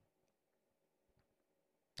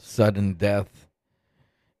sudden death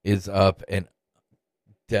is up, and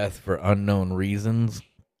death for unknown reasons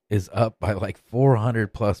is up by like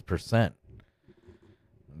 400+%.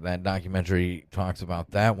 That documentary talks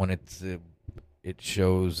about that when it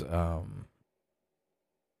shows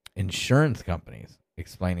insurance companies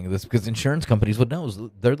explaining this, because insurance companies would know.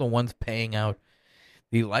 They're the ones paying out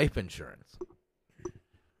the life insurance.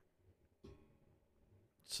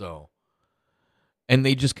 So, and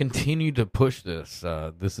they just continue to push this.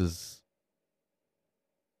 This is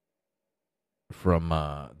from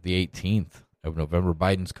the 18th of November.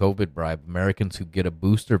 Biden's COVID bribe. Americans who get a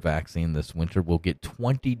booster vaccine this winter will get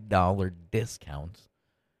 $20 discounts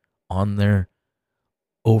on their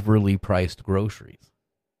overly priced groceries.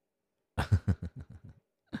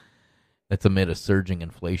 That's amid a surging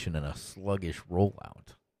inflation and a sluggish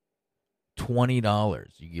rollout. $20.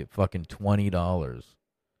 You get fucking $20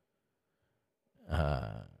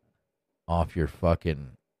 off your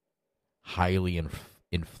fucking highly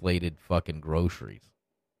inflated fucking groceries.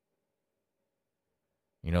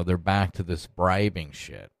 You know, they're back to this bribing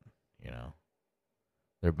shit, you know.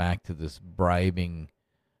 They're back to this bribing,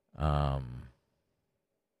 like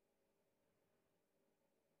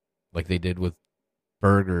they did with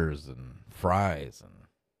burgers and fries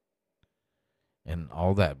and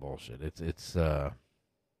all that bullshit. It's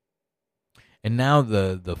and now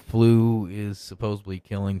the flu is supposedly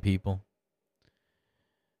killing people.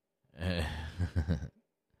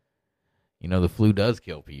 You know, the flu does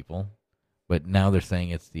kill people, but now they're saying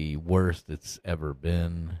it's the worst it's ever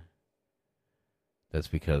been. That's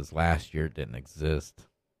because last year it didn't exist.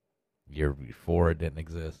 The year before it didn't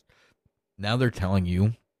exist. Now they're telling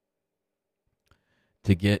you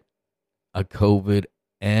to get a COVID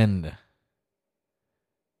and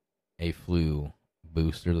a flu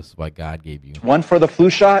booster. This is why God gave you one for the flu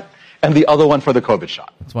shot and the other one for the COVID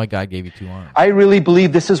shot. That's why God gave you 2 arms. I really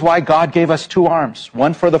believe this is why God gave us 2 arms.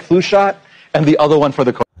 One for the flu shot and the other one for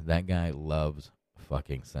the COVID. That guy loves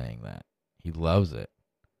fucking saying that. He loves it.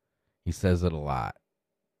 He says it a lot.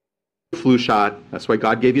 Flu shot. That's why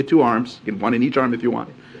God gave you 2 arms. Get one in each arm if you want.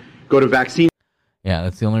 Go to vaccine. Yeah,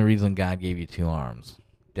 that's the only reason God gave you 2 arms.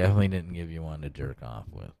 Definitely didn't give you one to jerk off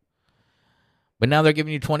with. But now they're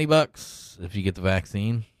giving you $20 if you get the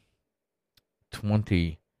vaccine.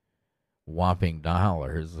 $20 whopping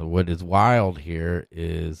dollars. What is wild here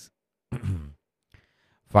is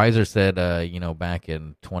Pfizer said, back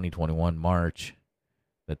in 2021 March,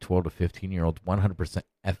 that 12 to 15-year-olds 100%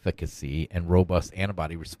 efficacy and robust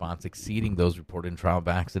antibody response exceeding those reported in trial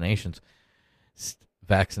vaccinations.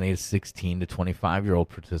 Vaccinated 16 to 25-year-old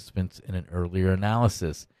participants in an earlier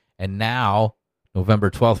analysis. And now, November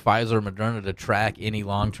 12th, Pfizer and Moderna to track any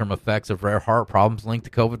long-term effects of rare heart problems linked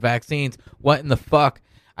to COVID vaccines. What in the fuck?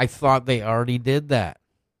 I thought they already did that.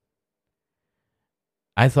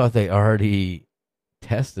 I thought they already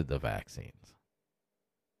tested the vaccines.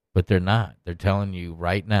 But they're not. They're telling you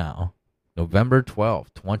right now, November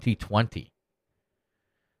 12th, 2020,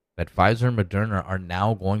 that Pfizer and Moderna are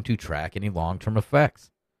now going to track any long-term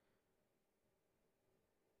effects.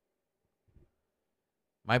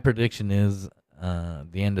 My prediction is the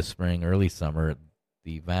end of spring, early summer,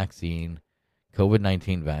 the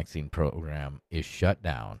COVID-19 vaccine program is shut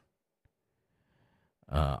down.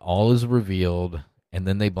 All is revealed, and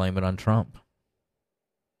then they blame it on Trump.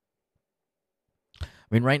 I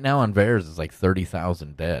mean, right now on VAERS is like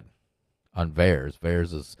 30,000 dead. On VAERS.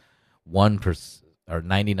 VAERS is 1% or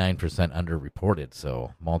 99% underreported,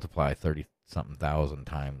 so multiply 30-something thousand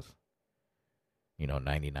times,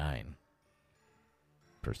 99%.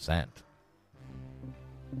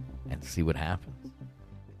 And see what happens.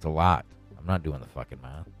 It's a lot. I'm not doing the fucking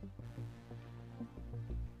math.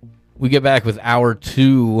 We get back with hour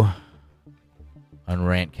 2 on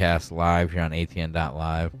Rantcast Live here on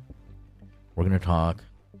ATN.live. We're going to talk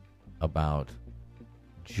about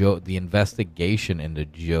the investigation into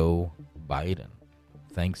Joe Biden,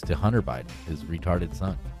 thanks to Hunter Biden, his retarded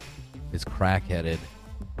son, his crack-headed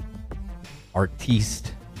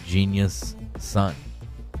artiste genius son,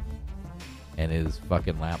 and his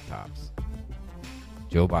fucking laptops.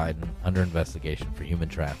 Joe Biden under investigation for human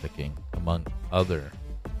trafficking, among other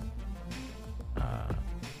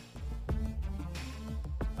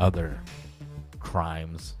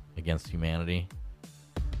crimes against humanity.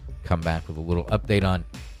 Come back with a little update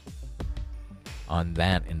on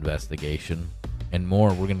that investigation and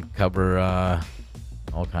more. We're going to cover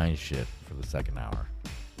all kinds of shit for the second hour.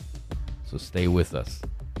 So stay with us.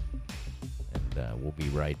 And we'll be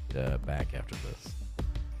right back after this.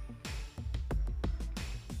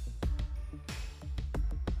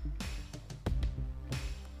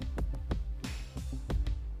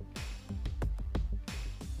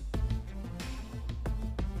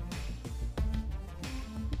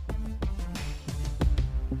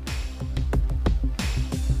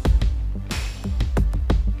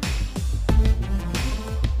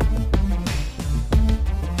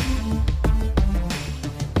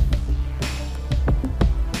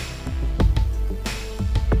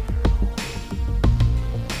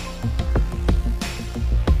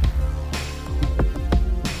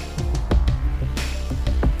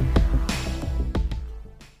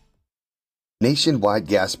 Nationwide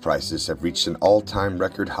gas prices have reached an all-time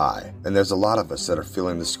record high, and there's a lot of us that are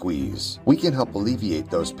feeling the squeeze. We can help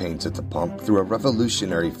alleviate those pains at the pump through a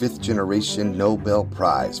revolutionary 5th-generation Nobel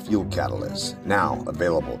Prize fuel catalyst, now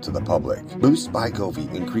available to the public. Boost by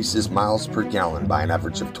Govee increases miles per gallon by an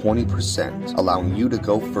average of 20%, allowing you to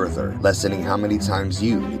go further, lessening how many times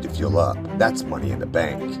you need to fuel up. That's money in the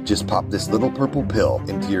bank. Just pop this little purple pill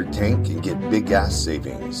into your tank and get big gas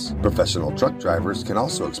savings. Professional truck drivers can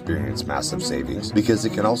also experience massive savings because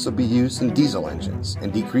it can also be used in diesel engines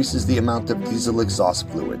and decreases the amount of diesel exhaust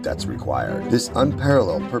fluid that's required. This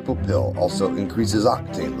unparalleled purple pill also increases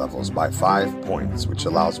octane levels by 5 points, which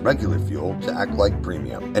allows regular fuel to act like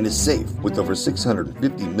premium, and is safe with over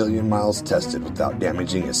 650 million miles tested without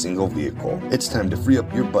damaging a single vehicle. It's time to free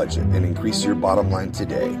up your budget and increase your bottom line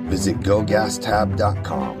today. Visit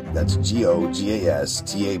GoGasTab.com. That's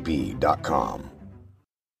GoGasTab.com.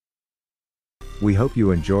 We hope you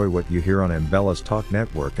enjoy what you hear on Mbella's Talk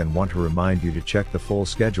Network and want to remind you to check the full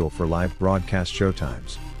schedule for live broadcast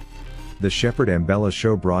showtimes. The Shepherd Mbella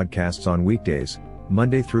Show broadcasts on weekdays,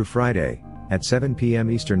 Monday through Friday, at 7 p.m.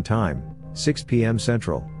 Eastern Time, 6 p.m.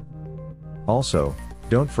 Central. Also,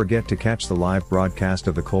 don't forget to catch the live broadcast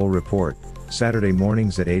of the Cole Report, Saturday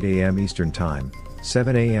mornings at 8 a.m. Eastern Time,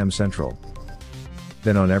 7 a.m. Central.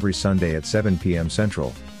 Then on every Sunday at 7 p.m.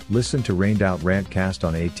 Central, listen to Rained Out Rantcast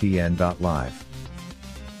on ATN.live.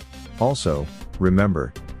 Also,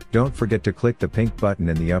 remember, don't forget to click the pink button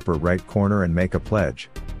in the upper right corner and make a pledge.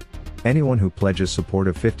 Anyone who pledges support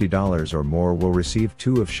of $50 or more will receive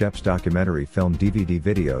 2 of Shep's documentary film DVD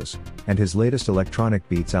videos, and his latest Electronic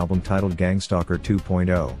Beats album titled Gangstalker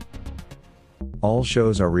 2.0. All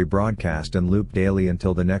shows are rebroadcast and looped daily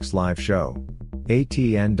until the next live show.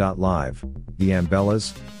 ATN.live, the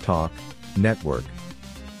Mbellas Talk Network.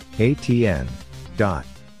 ATN.live.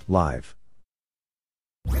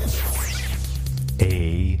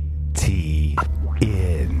 ATN.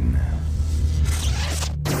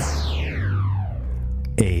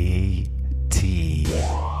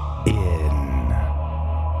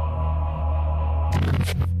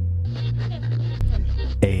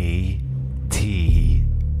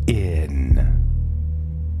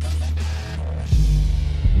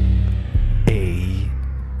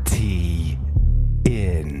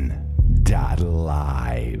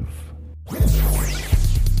 Live.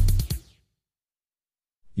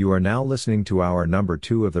 You are now listening to our number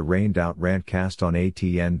 2 of the Rained Out Rantcast on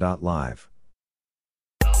ATN.live.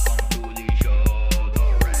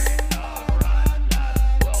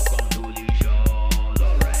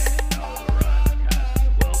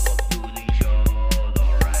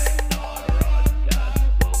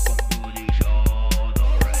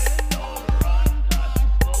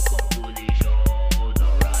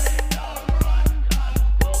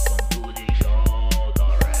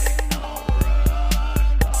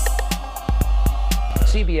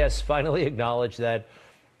 CBS finally acknowledged that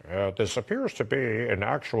this appears to be an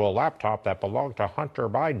actual laptop that belonged to Hunter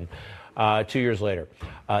Biden 2 years later.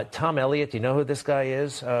 Tom Elliott, do you know who this guy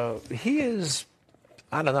is? He is,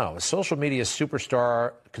 I don't know, a social media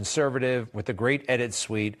superstar, conservative with a great edit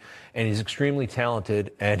suite, and he's extremely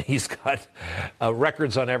talented, and he's got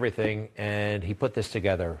records on everything, and he put this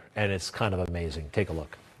together, and it's kind of amazing. Take a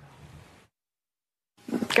look.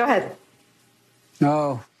 Go ahead.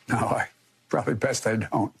 No, I probably best I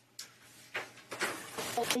don't.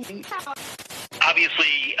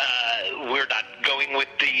 Obviously, we're not going with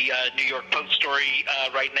the New York Post story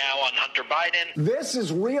right now on Hunter Biden. This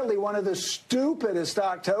is really one of the stupidest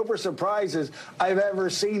October surprises I've ever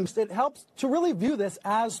seen. It helps to really view this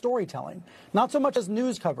as storytelling, not so much as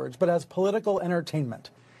news coverage, but as political entertainment.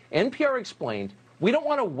 NPR explained, we don't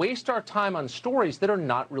want to waste our time on stories that are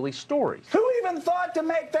not really stories. Who even thought to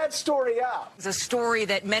make that story up? It's a story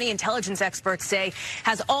that many intelligence experts say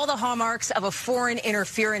has all the hallmarks of a foreign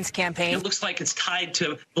interference campaign. It looks like it's tied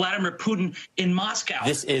to Vladimir Putin in Moscow.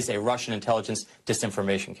 This is a Russian intelligence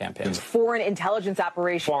disinformation campaign. It's foreign intelligence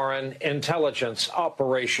operation. Foreign intelligence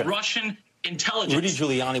operation. Russian intelligence. Rudy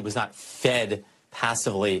Giuliani was not fed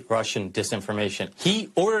passively Russian disinformation. He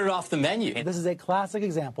ordered it off the menu. This is a classic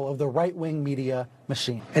example of the right-wing media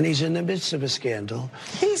machine. And he's in the midst of a scandal.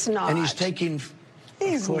 He's not. And he's taking...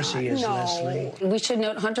 Of course he is, Leslie. We should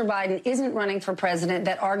note Hunter Biden isn't running for president.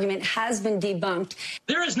 That argument has been debunked.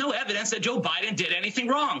 There is no evidence that Joe Biden did anything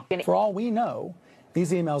wrong. For all we know,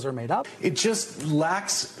 these emails are made up. It just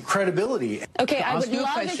lacks credibility. Okay, I would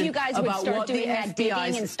love if you guys would start doing that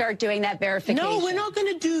digging and start doing that verification. No, we're not going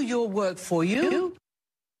to do your work for you.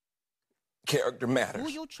 Character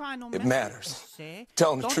matters. It matters.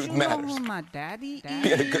 Telling the truth matters. Being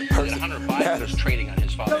a good person matters. Trading on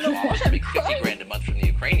his father's office to make $50,000 a month from the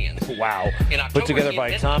Ukrainians. Wow. Put together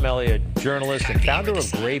by Tom Elliott, journalist and founder of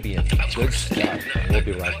Grabian. Good stuff. We'll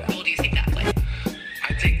be right back.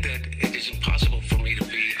 I think that it is impossible for me to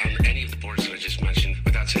be on any of the boards that I just mentioned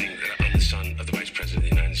without saying that I'm the son of the Vice President of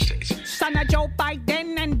the United States. Son of Joe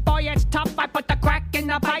Biden, and boy, it's tough. I put the crack in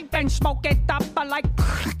the pipe and smoke it up. I like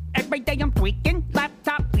every day I'm tweaking,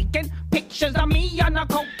 laptop leaking, pictures of me on a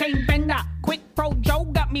cocaine bender. Quick Pro Joe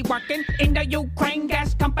got me working in the Ukraine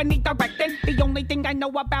gas company directing. The only thing I know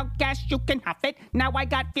about gas, you can huff it. Now I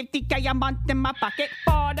got $50K a month in my pocket.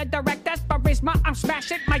 For the directors, charisma, I'm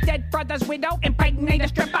smashing. My dead brother's widow, impregnate a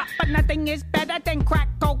stripper. But nothing is better than crack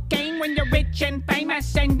cocaine when you're rich and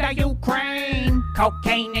famous in the Ukraine.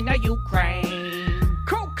 Cocaine in the Ukraine.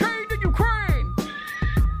 Cocaine in Ukraine.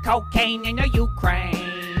 Cocaine in the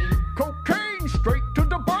Ukraine. Cocaine straight to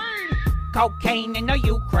the brain. Cocaine in the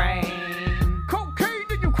Ukraine. Cocaine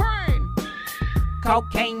in Ukraine.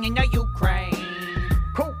 Cocaine in the Ukraine.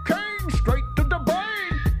 Cocaine straight to the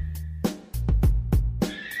brain.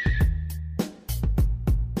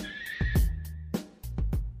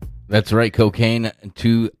 That's right, Cocaine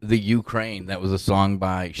to the Ukraine. That was a song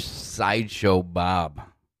by Sideshow Bob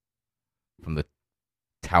from the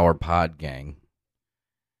Tower Pod Gang.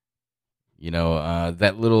 You know,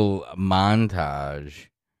 that little montage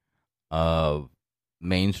of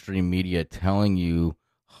mainstream media telling you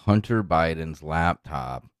Hunter Biden's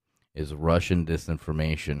laptop is Russian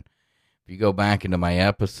disinformation. If you go back into my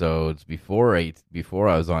episodes before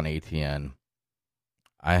I was on ATN,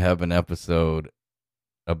 I have an episode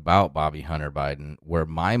about Bobby Hunter Biden where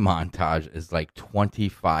my montage is like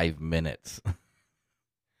 25 minutes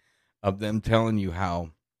of them telling you how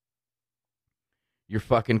you're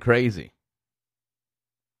fucking crazy.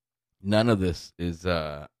 None of this is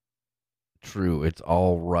true. It's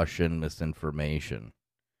all Russian misinformation.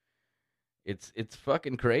 It's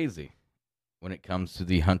fucking crazy when it comes to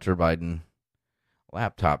the Hunter Biden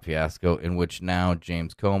laptop fiasco, in which now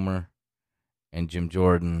James Comer and Jim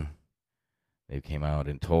Jordan, they came out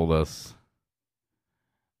and told us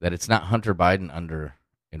that it's not Hunter Biden under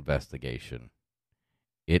investigation.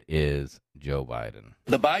 It is Joe Biden.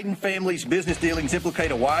 The Biden family's business dealings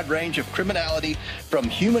implicate a wide range of criminality, from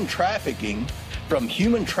human trafficking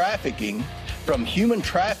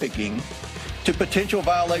to potential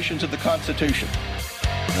violations of the Constitution.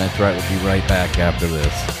 And that's right. We'll be right back after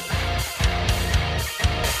this.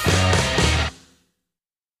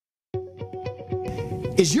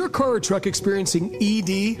 Is your car or truck experiencing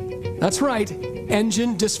ED? That's right,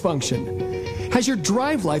 engine dysfunction. Has your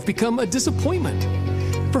drive life become a disappointment?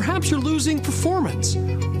 Perhaps you're losing performance,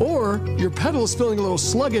 or your pedal is feeling a little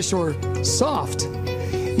sluggish or soft.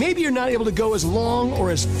 Maybe you're not able to go as long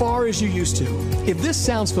or as far as you used to. If this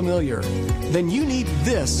sounds familiar, then you need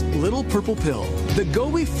this little purple pill. The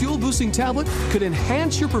GoWe Fuel Boosting Tablet could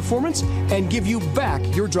enhance your performance and give you back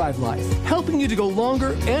your drive life, helping you to go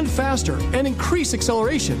longer and faster and increase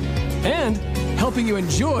acceleration, and helping you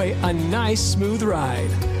enjoy a nice, smooth ride.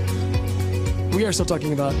 We are still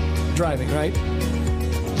talking about driving, right?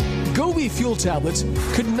 GoWe Fuel Tablets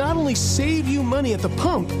could not only save you money at the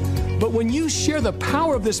pump, but when you share the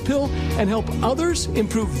power of this pill and help others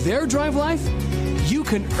improve their drive life, you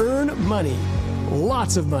can earn money.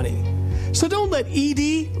 Lots of money. So don't let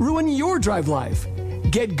ED ruin your drive life.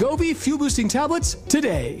 Get GoWe Fuel Boosting Tablets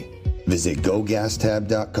today. Visit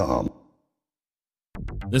GoGasTab.com.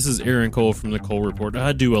 This is Aaron Cole from the Cole Report.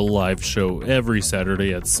 I do a live show every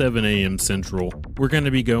Saturday at 7 a.m. Central. We're going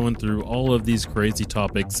to be going through all of these crazy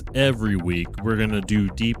topics every week. We're going to do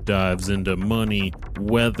deep dives into money,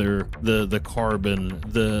 weather, the carbon,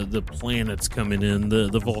 the planets coming in,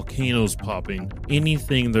 the volcanoes popping.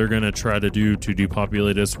 Anything they're going to try to do to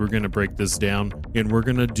depopulate us, we're going to break this down, and we're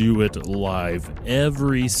going to do it live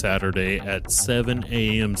every Saturday at 7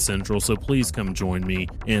 a.m. Central. So please come join me,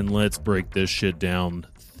 and let's break this shit down.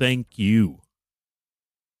 Thank you.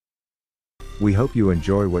 We hope you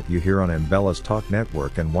enjoy what you hear on Mbela's Talk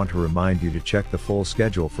Network and want to remind you to check the full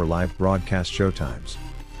schedule for live broadcast showtimes.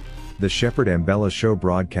 The Shepherd Mbela Show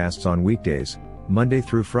broadcasts on weekdays, Monday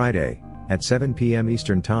through Friday, at 7 p.m.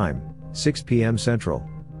 Eastern Time, 6 p.m. Central.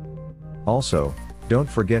 Also, don't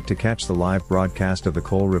forget to catch the live broadcast of the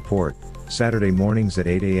Cole Report, Saturday mornings at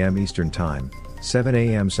 8 a.m. Eastern Time, 7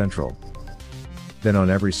 a.m. Central. Then on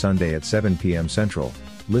every Sunday at 7 p.m. Central,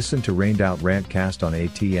 listen to Rained Out Rantcast on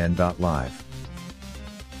ATN.live.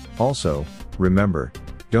 Also, remember,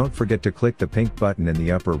 don't forget to click the pink button in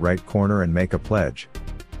the upper right corner and make a pledge.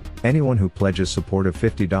 Anyone who pledges support of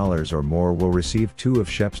 $50 or more will receive 2 of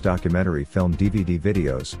Shep's documentary film DVD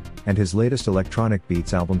videos, and his latest electronic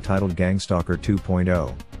beats album titled Gangstalker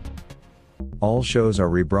 2.0. All shows are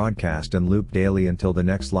rebroadcast and looped daily until the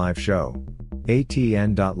next live show.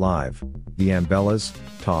 ATN.live, the Mbela's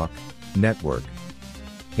Talk Network.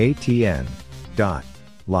 ATN.live.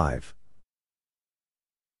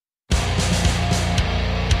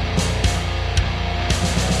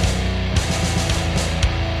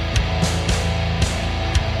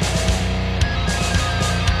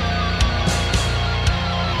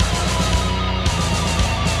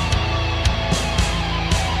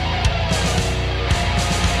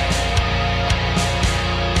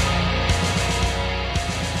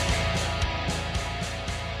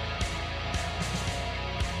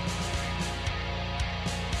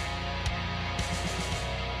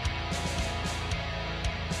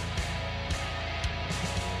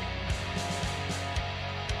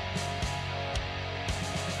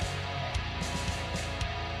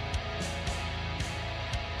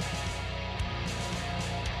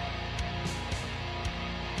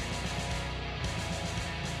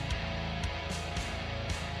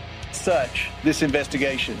 Such, this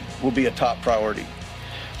investigation will be a top priority.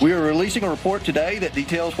 We are releasing a report today that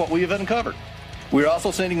details what we have uncovered. We are also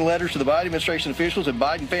sending letters to the Biden administration officials and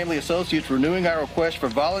Biden family associates renewing our request for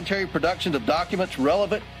voluntary production of documents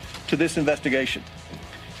relevant to this investigation.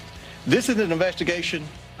 This is an investigation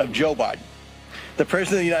of Joe Biden, the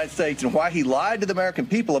President of the United States, and why he lied to the American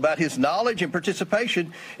people about his knowledge and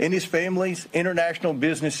participation in his family's international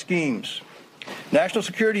business schemes. National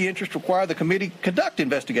security interests require the committee conduct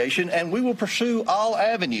investigation, and we will pursue all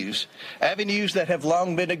avenues that have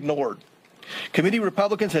long been ignored. Committee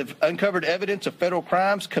Republicans have uncovered evidence of federal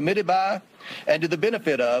crimes committed by and to the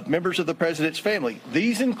benefit of members of the president's family.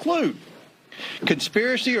 These include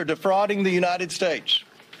conspiracy or defrauding the United States,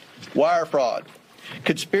 wire fraud,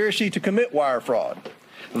 conspiracy to commit wire fraud,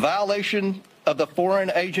 violation of the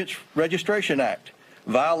Foreign Agents Registration Act,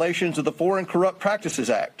 violations of the Foreign Corrupt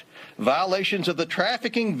Practices Act, violations of the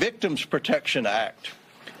Trafficking Victims Protection Act,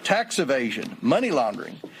 tax evasion, money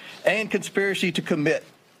laundering, and conspiracy to commit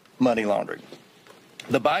money laundering.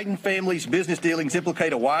 The Biden family's business dealings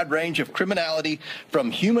implicate a wide range of criminality, from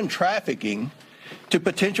human trafficking to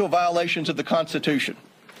potential violations of the Constitution.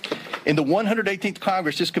 In the 118th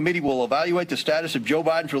Congress, this committee will evaluate the status of Joe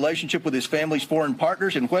Biden's relationship with his family's foreign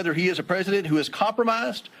partners and whether he is a president who is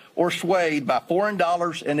compromised or swayed by foreign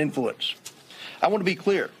dollars and influence. I want to be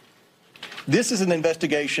clear. This is an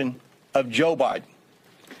investigation of Joe Biden,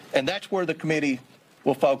 and that's where the committee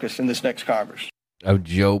will focus in this next Congress. Of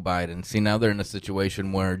Joe Biden. See, now they're in a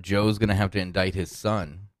situation where Joe's going to have to indict his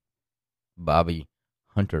son, Bobby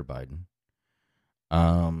Hunter Biden,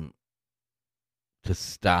 to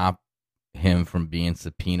stop him from being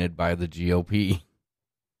subpoenaed by the GOP.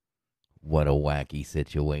 What a wacky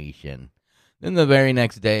situation. Then the very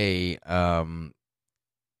next day,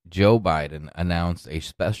 Joe Biden announced a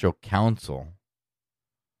special counsel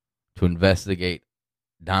to investigate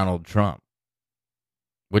Donald Trump,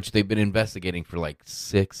 which they've been investigating for like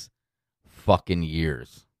 6 fucking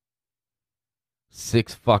years.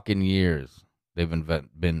 6 fucking years. They've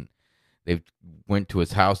went to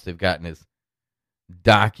his house. They've gotten his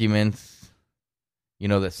documents. You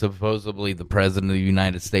know that supposedly the president of the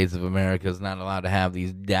United States of America is not allowed to have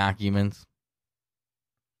these documents.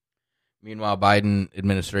 Meanwhile, Biden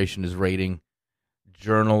administration is raiding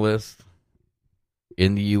journalists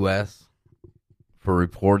in the U.S. for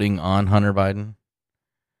reporting on Hunter Biden.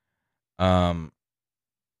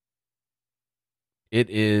 It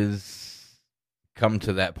is come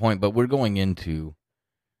to that point, but we're going into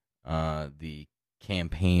the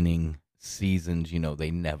campaigning seasons. You know, they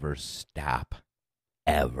never stop,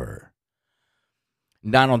 ever.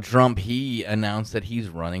 Donald Trump, he announced that he's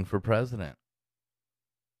running for president.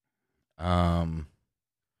 Kanye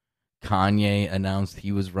announced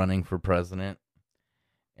he was running for president.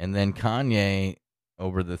 And then Kanye,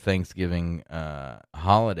 over the Thanksgiving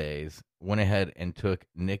holidays, went ahead and took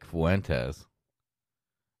Nick Fuentes,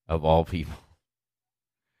 of all people,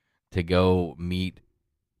 to go meet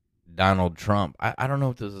Donald Trump. I don't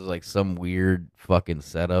know if this is like some weird fucking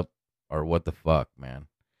setup or what the fuck, man.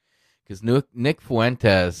 Because Nick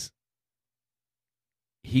Fuentes,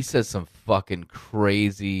 he says some fucking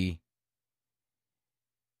crazy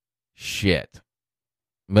shit.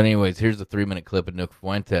 But anyways, here's a 3-minute clip of Nick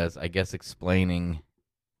Fuentes, I guess, explaining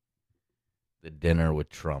the dinner with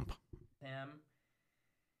Trump.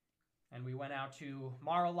 And we went out to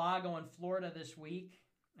Mar-a-Lago in Florida this week,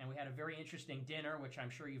 and we had a very interesting dinner, which I'm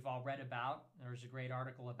sure you've all read about. There's a great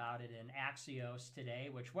article about it in Axios today,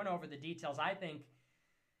 which went over the details, I think,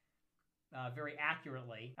 very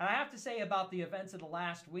accurately. And I have to say about the events of the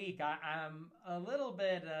last week, I'm a little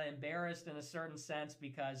bit embarrassed in a certain sense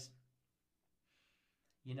because,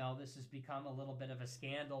 you know, this has become a little bit of a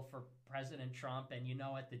scandal for President Trump. And, you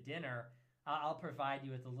know, at the dinner, I'll provide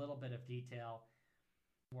you with a little bit of detail.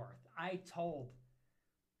 I told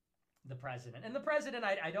the president, and the president,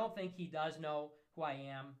 I don't think he does know who I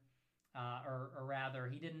am, or rather,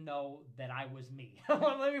 he didn't know that I was me.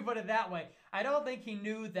 Let me put it that way. I don't think he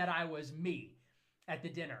knew that I was me at the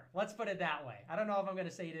dinner. Let's put it that way. I don't know if I'm going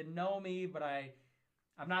to say he didn't know me, but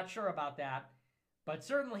I'm not sure about that. But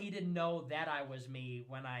certainly he didn't know that I was me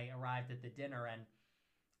when I arrived at the dinner. And,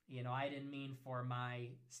 you know, I didn't mean for my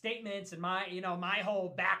statements and my, you know, my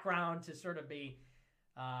whole background to sort of be,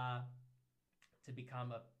 to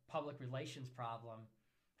become a public relations problem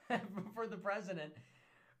for the president.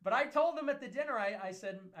 But I told him at the dinner, I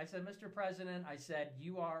said, Mr. President, I said,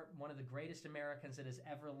 you are one of the greatest Americans that has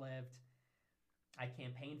ever lived. I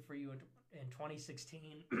campaigned for you in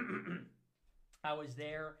 2016. I was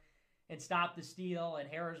there and Stop the Steal in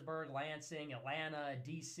Harrisburg, Lansing, Atlanta,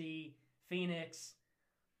 D.C., Phoenix.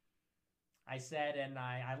 I said, and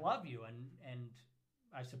I love you, and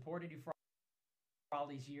I supported you for all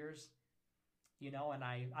these years, you know, and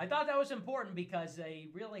I thought that was important because he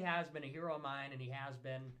really has been a hero of mine, and he has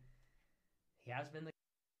been the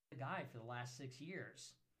guy for the last 6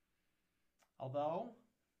 years. Although,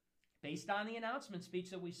 based on the announcement speech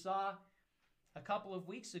that we saw a couple of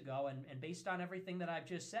weeks ago, and based on everything that I've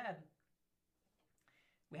just said,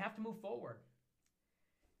 we have to move forward.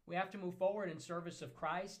 We have to move forward in service of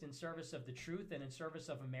Christ, in service of the truth, and in service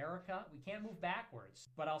of America. We can't move backwards.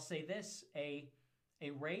 But I'll say this, a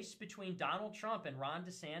race between Donald Trump and Ron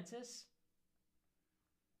DeSantis,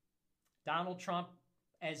 Donald Trump,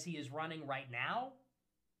 as he is running right now,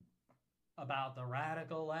 about the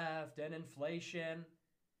radical left and inflation,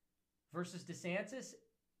 versus DeSantis,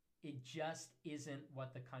 it just isn't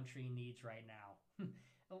what the country needs right now.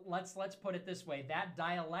 Let's put it this way. That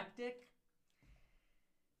dialectic,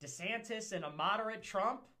 DeSantis and a moderate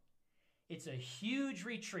Trump, it's a huge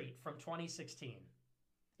retreat from 2016.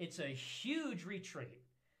 It's a huge retreat.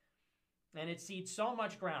 And it cedes so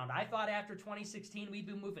much ground. I thought after 2016 we'd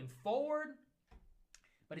be moving forward.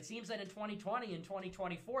 But it seems that in 2020 and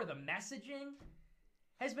 2024, the messaging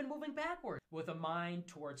has been moving backwards with a mind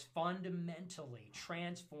towards fundamentally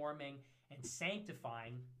transforming and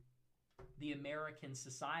sanctifying the American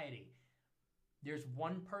society. There's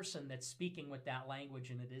one person that's speaking with that language,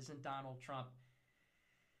 and it isn't Donald Trump.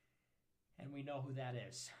 And we know who that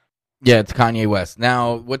is. Yeah, it's Kanye West.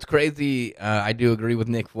 Now, what's crazy, I do agree with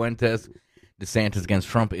Nick Fuentes. DeSantis against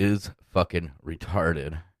Trump is fucking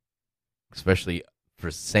retarded. Especially for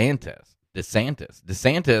DeSantis,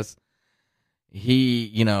 he,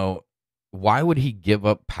 you know, why would he give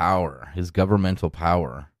up power, his governmental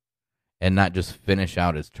power, and not just finish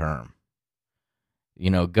out his term? You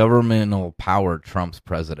know, governmental power trumps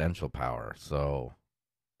presidential power, so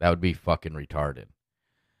that would be fucking retarded.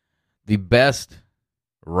 The best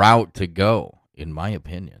route to go, in my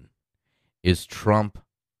opinion, is Trump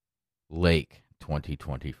Lake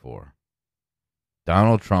 2024.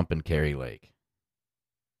 Donald Trump and Kari Lake.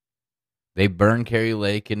 They burned Kari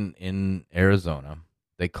Lake in Arizona.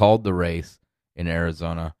 They called the race in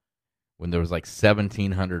Arizona when there was like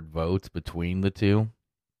 1,700 votes between the two.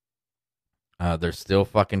 They're still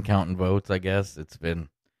fucking counting votes, I guess. It's been,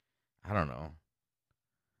 I don't know,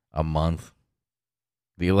 a month.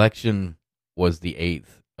 The election was the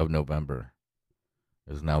 8th of November.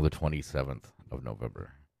 It is now the 27th of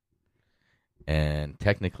November. And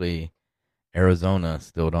technically, Arizona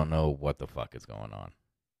still don't know what the fuck is going on.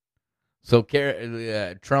 So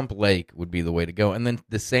Trump Lake would be the way to go. And then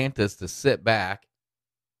DeSantis to sit back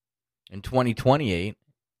in 2028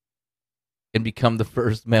 and become the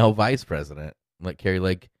first male vice president. Let Kari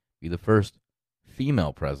Lake be the first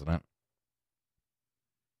female president.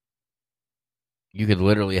 You could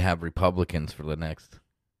literally have Republicans for the next,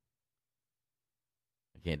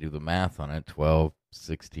 I can't do the math on it, 12,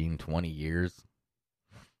 16, 20 years.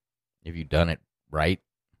 If you've done it right.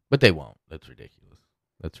 But they won't. That's ridiculous.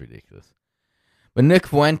 That's ridiculous. But Nick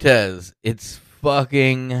Fuentes, it's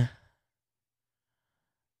fucking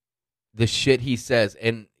the shit he says.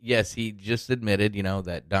 And yes, he just admitted,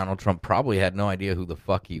 that Donald Trump probably had no idea who the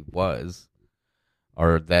fuck he was,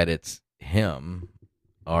 or that it's him,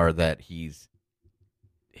 or that he's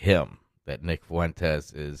him, that Nick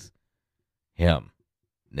Fuentes is him,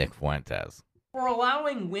 Nick Fuentes. For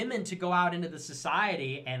allowing women to go out into the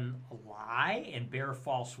society and lie and bear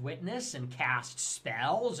false witness and cast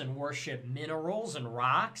spells and worship minerals and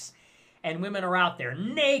rocks. And women are out there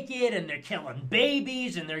naked and they're killing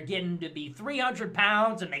babies and they're getting to be 300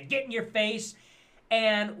 pounds and they get in your face.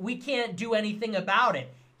 And we can't do anything about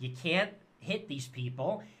it. You can't hit these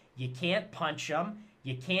people. You can't punch them.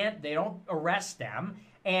 They don't arrest them.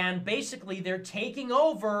 And basically they're taking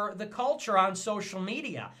over the culture on social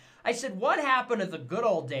media. I said, what happened to the good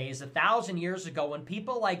old days 1,000 years ago when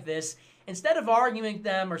people like this, instead of arguing with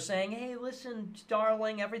them or saying, hey, listen,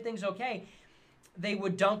 darling, everything's okay, they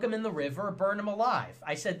would dunk them in the river or burn them alive.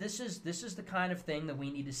 I said, this is the kind of thing that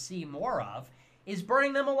we need to see more of, is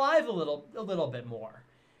burning them alive a little bit more.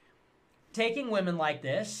 Taking women like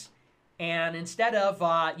this, and instead of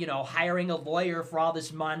hiring a lawyer for all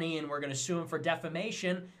this money and we're going to sue him for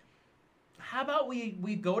defamation, how about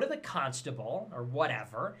we go to the constable or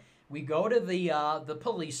whatever, we go to the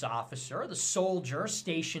police officer, the soldier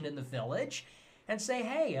stationed in the village, and say,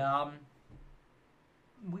 hey,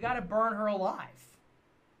 we got to burn her alive.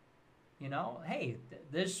 Hey,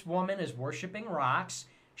 this woman is worshiping rocks.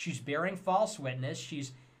 She's bearing false witness.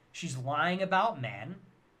 She's lying about men.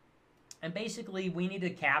 And basically, we need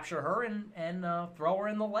to capture her and throw her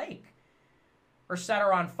in the lake. Or set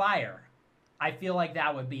her on fire. I feel like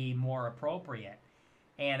that would be more appropriate.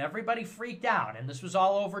 And everybody freaked out. And this was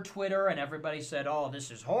all over Twitter. And everybody said, oh,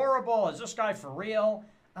 this is horrible. Is this guy for real?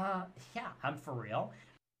 Yeah, I'm for real.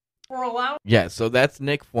 We're allowed. Yeah, so that's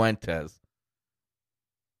Nick Fuentes.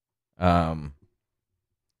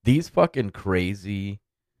 These fucking crazy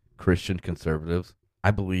Christian conservatives,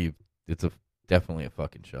 I believe it's definitely a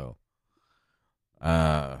fucking show.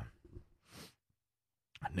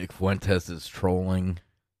 Nick Fuentes is trolling.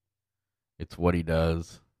 It's what he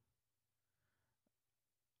does.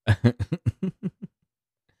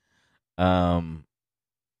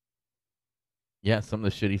 Yeah, some of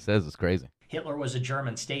the shit he says is crazy. Hitler was a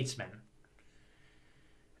German statesman.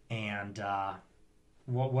 And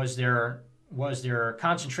what was there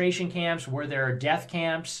concentration camps? Were there death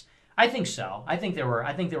camps? I think so. I think there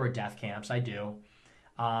were death camps. I do.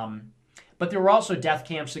 But there were also death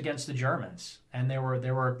camps against the Germans, and there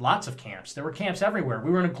were lots of camps. There were camps everywhere. We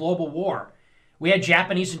were in a global war. We had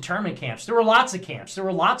Japanese internment camps. There were lots of camps. There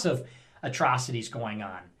were lots of atrocities going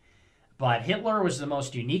on. But Hitler was the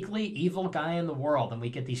most uniquely evil guy in the world, and we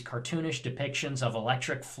get these cartoonish depictions of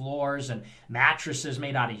electric floors and mattresses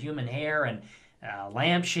made out of human hair and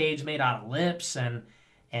lampshades made out of lips, and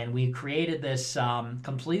we created this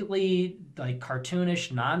completely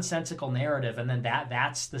cartoonish, nonsensical narrative, and then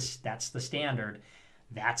that's the standard,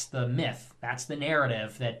 that's the myth, that's the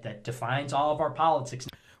narrative that defines all of our politics.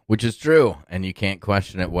 Which is true, and you can't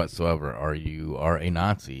question it whatsoever. Or you are a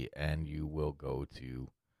Nazi, and you will go to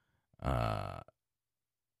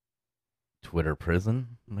Twitter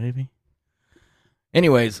prison, maybe.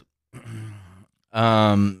 Anyways,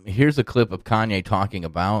 here's a clip of Kanye talking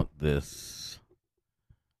about this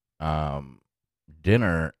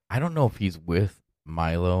dinner. I don't know if he's with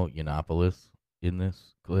Milo Yiannopoulos in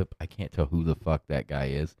this clip. I can't tell who the fuck that guy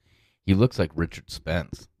is. He looks like Richard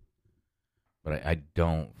Spence, but I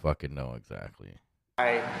don't fucking know exactly.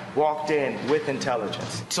 I walked in with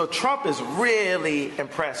intelligence. So Trump is really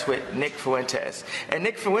impressed with Nick Fuentes. And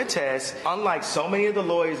Nick Fuentes, unlike so many of the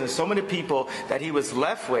lawyers and so many people that he was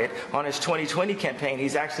left with on his 2020 campaign,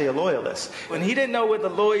 he's actually a loyalist. When he didn't know what the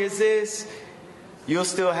lawyers is, you'll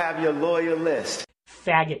still have your lawyer list.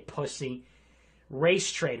 Faggot pussy.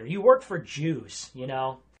 Race traitor. You work for Jews, you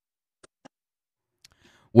know?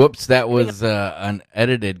 Whoops, that was an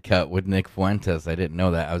edited cut with Nick Fuentes. I didn't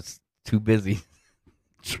know that. I was too busy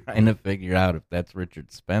trying to figure out if that's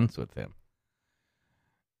Richard Spence with him.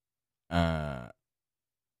 I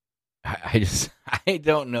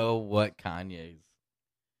don't know what Kanye's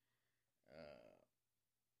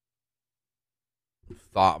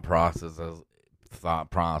thought processes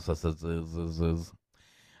is.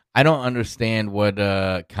 I don't understand what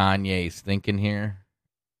Kanye's thinking here.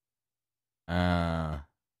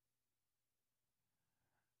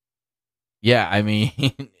 Yeah, I mean,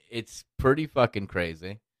 it's pretty fucking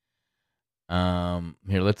crazy.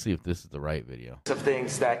 Here, let's see if this is the right video. Of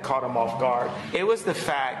things that caught him off guard. It was the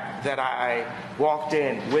fact that I walked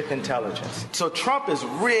in with intelligence. So Trump is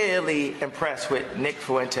really impressed with Nick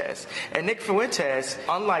Fuentes. And Nick Fuentes,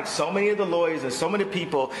 unlike so many of the lawyers and so many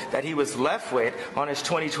people that he was left with on his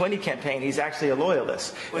 2020 campaign, he's actually a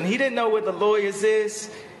loyalist. When he didn't know what the lawyers is,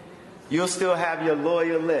 you'll still have your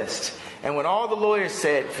lawyer list. And when all the lawyers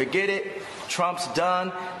said, forget it, Trump's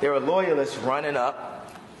done, there were loyalists running up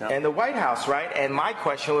in the White House, right? And my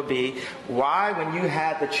question would be, why, when you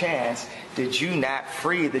had the chance, did you not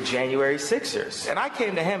free the January 6ers? And I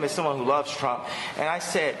came to him as someone who loves Trump, and I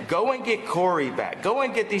said, go and get Corey back. Go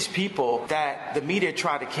and get these people that the media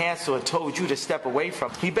tried to cancel and told you to step away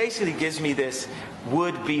from. He basically gives me this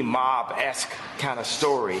would-be mob-esque kind of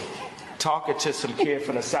story, talking to some kid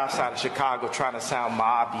from the south side of Chicago trying to sound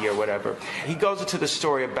mobby or whatever. He goes into the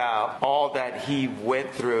story about all that he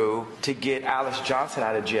went through to get Alice Johnson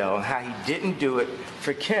out of jail and how he didn't do it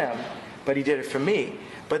for Kim, but he did it for me.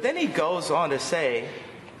 But then he goes on to say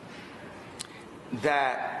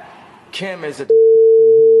that Kim is a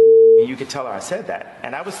you can tell her I said that.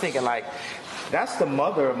 And I was thinking, like, that's the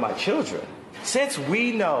mother of my children. Since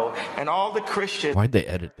we know, and all the Christians Why'd they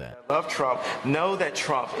edit that? love Trump, know that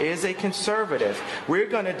Trump is a conservative, we're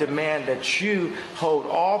going to demand that you hold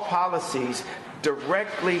all policies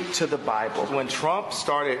directly to the Bible. When Trump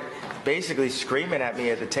started basically screaming at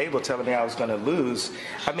me at the table, telling me I was going to lose,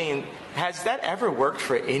 I mean, has that ever worked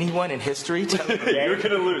for anyone in history? You're going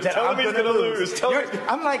to lose. Tell him he's going to lose.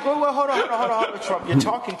 I'm like, well, hold on, Trump. You're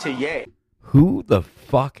talking to Ye. Who the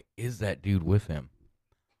fuck is that dude with him?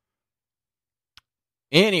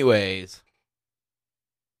 Anyways,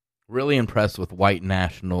 really impressed with white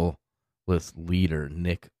nationalist leader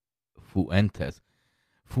Nick Fuentes.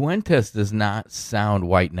 Fuentes does not sound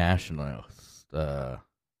white nationalist.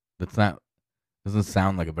 Doesn't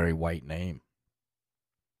sound like a very white name.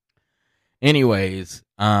 Anyways,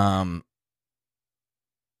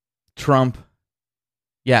 Trump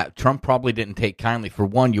probably didn't take kindly. For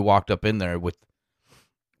one, you walked up in there with,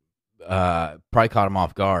 probably caught him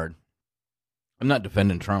off guard. I'm not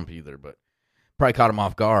defending Trump either, but probably caught him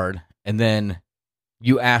off guard. And then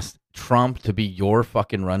you asked Trump to be your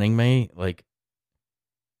fucking running mate? Like,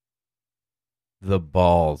 the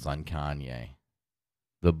balls on Kanye.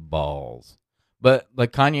 The balls. But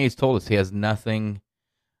like Kanye's told us, he has nothing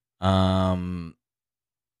to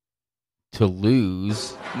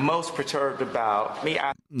lose. Most perturbed about me.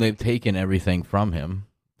 They've taken everything from him,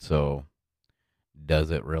 so does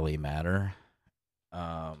it really matter?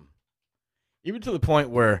 Even to the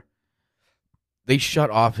point where they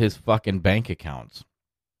shut off his fucking bank accounts.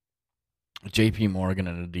 JP Morgan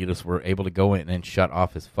and Adidas were able to go in and shut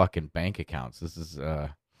off his fucking bank accounts. This is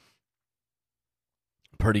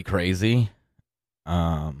pretty crazy.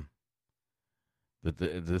 That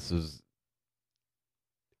this is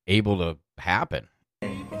able to happen.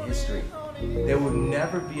 In history, there will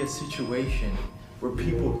never be a situation where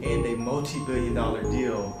people end a multi-billion-dollar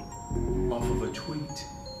deal off of a tweet.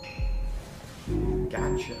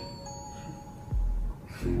 Gotcha.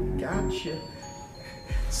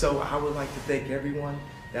 So I would like to thank everyone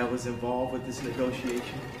that was involved with this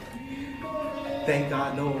negotiation. Thank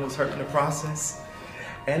God no one was hurt in the process.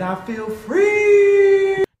 And I feel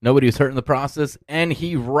free. Nobody was hurt in the process, and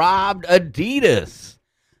he robbed Adidas.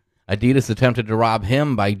 Adidas attempted to rob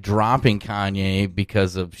him by dropping Kanye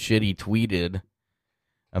because of shit he tweeted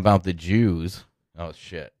about the Jews. Oh,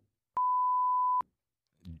 shit.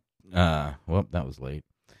 Well, that was late.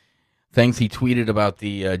 Things he tweeted about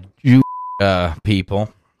the Jew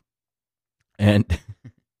people. And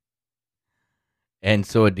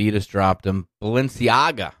so Adidas dropped him.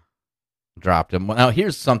 Balenciaga dropped him. Now,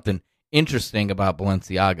 here's something interesting about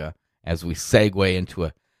Balenciaga as we segue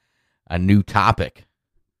into a new topic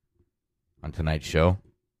on tonight's show.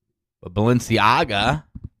 But Balenciaga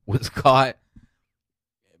was caught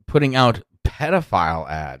putting out pedophile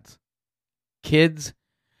ads. Kids,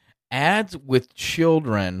 ads with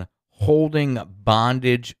children holding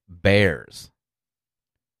bondage bears.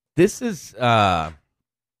 This is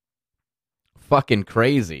fucking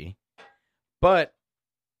crazy, but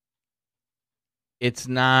it's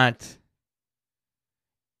not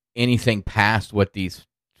anything past what these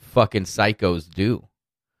fucking psychos do.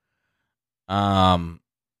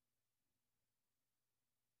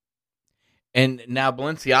 And now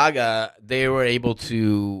Balenciaga, they were able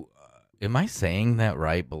to... am I saying that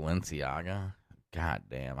right, Balenciaga? God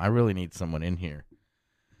damn, I really need someone in here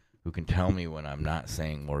who can tell me when I'm not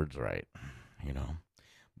saying words right, you know.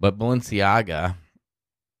 But Balenciaga,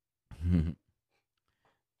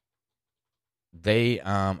 they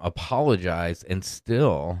apologize and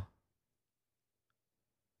still...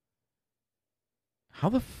 How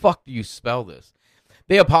the fuck do you spell this?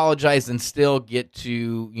 They apologize and still get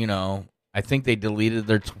to, you know... I think they deleted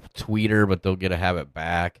their Twitter, but they'll get to have it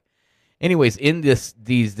back. Anyways, in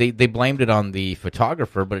they blamed it on the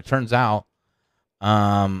photographer, but it turns out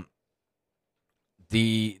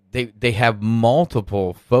they have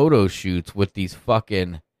multiple photo shoots with these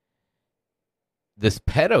fucking this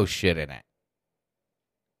pedo shit in it.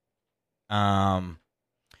 And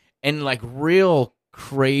like real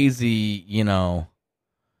crazy, you know,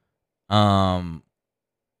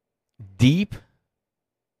 deep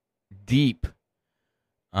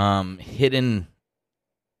hidden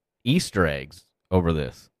Easter eggs over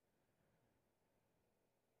this.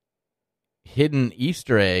 Hidden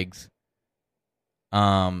Easter eggs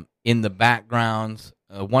in the backgrounds.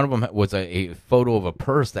 One of them was a photo of a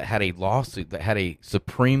purse that had a lawsuit, that had a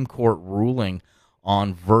Supreme Court ruling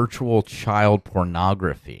on virtual child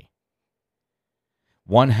pornography.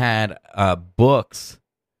 One had books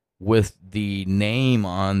with the name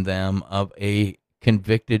on them of a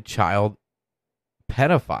convicted child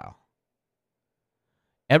pedophile.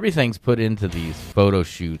 Everything's put into these photo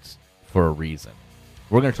shoots for a reason.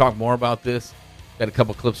 We're going to talk more about this. Got a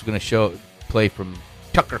couple clips we're going to play from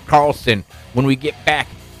Tucker Carlson when we get back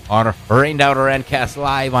on Rained Out Rantcast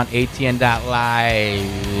live on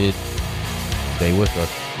ATN.live. Stay with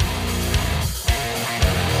us.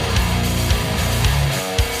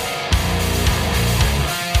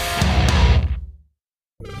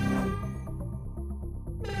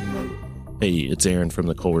 Hey, it's Aaron from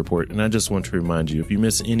the Cole Report, and I just want to remind you, if you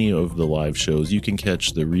miss any of the live shows, you can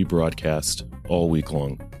catch the rebroadcast all week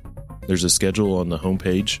long. There's a schedule on the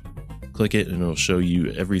homepage. Click it, and it'll show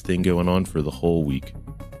you everything going on for the whole week.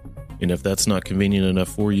 And if that's not convenient enough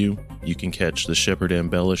for you, you can catch the Shepard and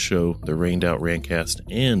Bella Show, the Rained Out Rantcast,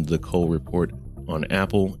 and the Cole Report on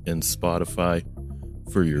Apple and Spotify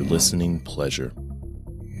for your listening pleasure.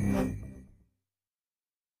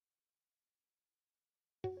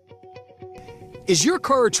 Is your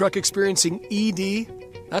car or truck experiencing ED?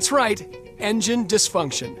 That's right, engine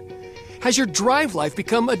dysfunction. Has your drive life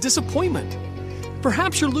become a disappointment?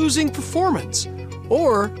 Perhaps you're losing performance,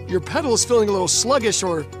 or your pedal is feeling a little sluggish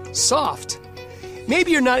or soft.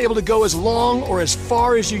 Maybe you're not able to go as long or as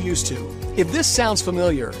far as you used to. If this sounds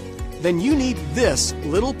familiar, then you need this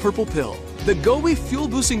little purple pill. The GoWe Fuel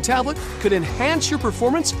Boosting Tablet could enhance your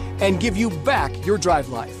performance and give you back your drive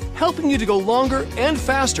life, helping you to go longer and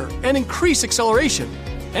faster and increase acceleration,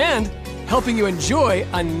 and helping you enjoy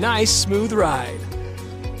a nice, smooth ride.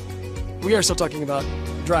 We are still talking about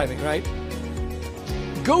driving, right?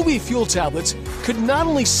 GoWe Fuel Tablets could not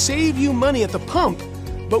only save you money at the pump,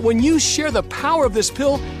 but when you share the power of this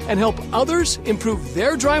pill and help others improve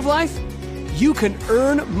their drive life, you can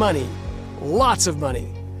earn money. Lots of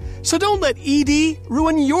money. So don't let ED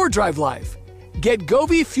ruin your drive life. Get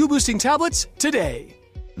GoWe Fuel Boosting Tablets today.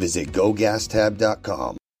 Visit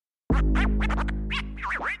GoGasTab.com.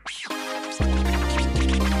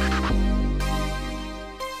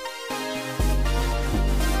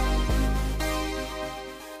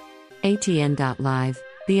 ATN.live,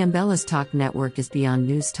 the Embellis Talk Network is beyond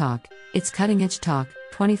news talk. It's cutting-edge talk,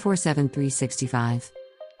 24/7, 365.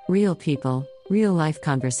 Real people, real-life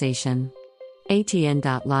conversation.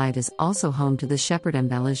 ATN.live is also home to the Shepard and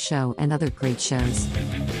Bella's Show and other great shows.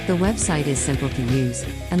 The website is simple to use,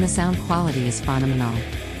 and the sound quality is phenomenal.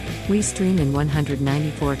 We stream in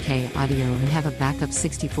 194K audio and have a backup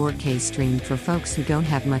 64K stream for folks who don't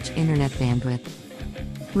have much internet bandwidth.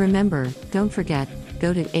 Remember, don't forget,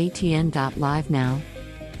 go to ATN.live now.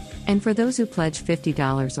 And for those who pledge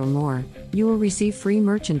 $50 or more, you will receive free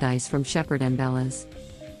merchandise from Shepard and Bella's.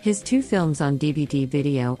 his 2 films on DVD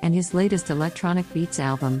video, and his latest Electronic Beats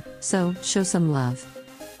album, so show some love.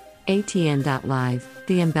 ATN.Live,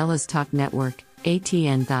 the Embellas Talk Network,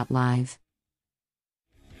 ATN.Live.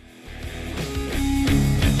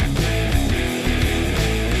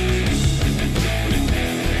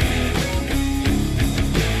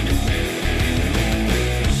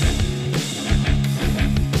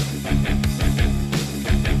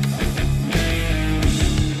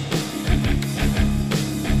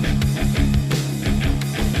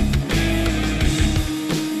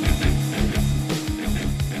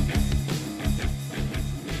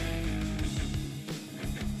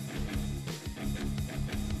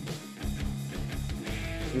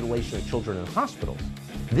 Mutilation of children in hospitals.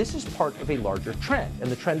 This is part of a larger trend, and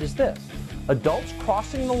the trend is this: adults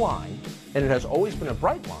crossing the line, and it has always been a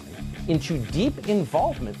bright line, into deep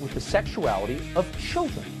involvement with the sexuality of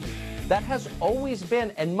children. That has always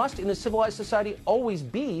been, and must in a civilized society always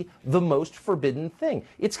be, the most forbidden thing.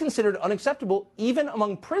 It's considered unacceptable even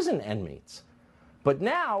among prison inmates. But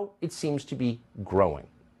now it seems to be growing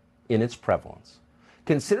in its prevalence.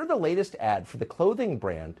 Consider the latest ad for the clothing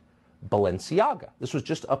brand Balenciaga. This was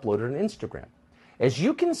just uploaded on Instagram. As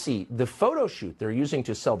you can see, the photo shoot they're using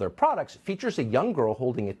to sell their products features a young girl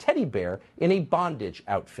holding a teddy bear in a bondage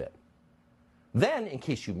outfit. Then, in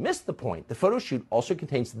case you missed the point, the photo shoot also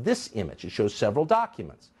contains this image. It shows several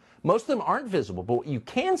documents. Most of them aren't visible, but what you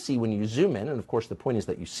can see when you zoom in, and of course the point is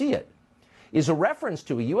that you see it, is a reference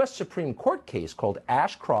to a U.S. Supreme Court case called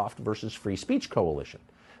Ashcroft versus Free Speech Coalition.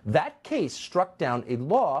 That case struck down a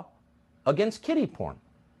law against kiddie porn.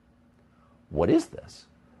 What is this?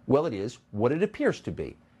 Well, it is what it appears to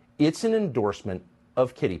be. It's an endorsement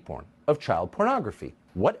of kiddie porn, of child pornography.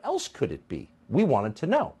 What else could it be? We wanted to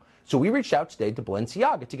know. So we reached out today to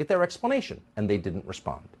Balenciaga to get their explanation, and they didn't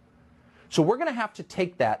respond. So we're going to have to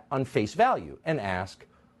take that on face value and ask,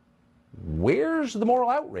 where's the moral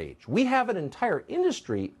outrage? We have an entire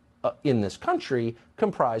industry in this country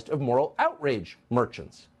comprised of moral outrage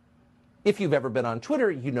merchants. If you've ever been on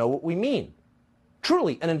Twitter, you know what we mean.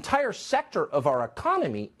 Truly, an entire sector of our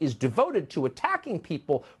economy is devoted to attacking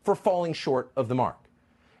people for falling short of the mark.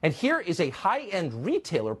 And here is a high-end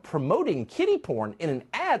retailer promoting kiddie porn in an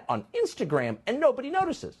ad on Instagram, and nobody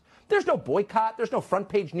notices. There's no boycott. There's no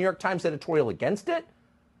front-page New York Times editorial against it.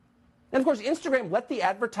 And, of course, Instagram let the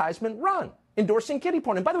advertisement run, endorsing kiddie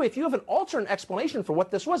porn. And, by the way, if you have an alternate explanation for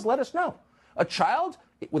what this was, let us know. A child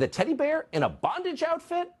with a teddy bear in a bondage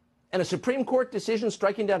outfit and a Supreme Court decision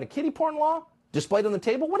striking down a kiddie porn law displayed on the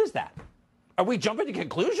table? What is that? Are we jumping to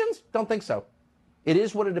conclusions? Don't think so. It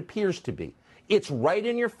is what it appears to be. It's right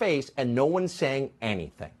in your face, and no one's saying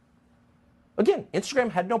anything. Again, Instagram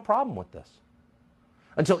had no problem with this.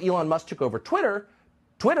 Until Elon Musk took over Twitter,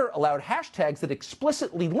 Twitter allowed hashtags that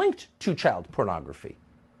explicitly linked to child pornography.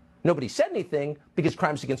 Nobody said anything because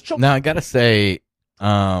crimes against children... Now, I got to say,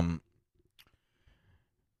 when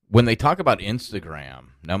they talk about Instagram,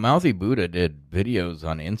 now Mouthy Buddha did videos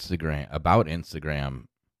on Instagram, about Instagram,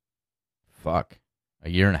 a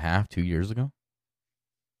year and a half, 2 years ago.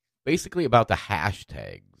 Basically about the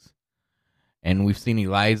hashtags. And we've seen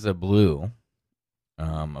Eliza Blue,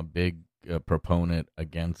 a big proponent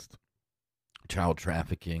against child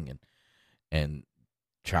trafficking and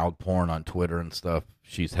child porn on Twitter and stuff.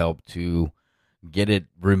 She's helped to get it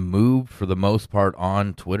removed for the most part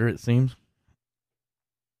on Twitter, it seems.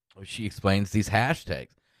 She explains these hashtags.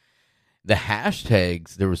 The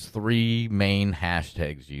hashtags, there was 3 main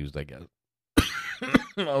hashtags used, I guess.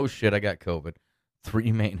 Oh, shit, I got COVID.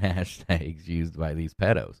 3 main hashtags used by these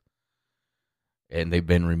pedos. And they've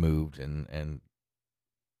been removed and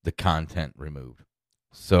the content removed.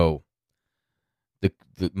 So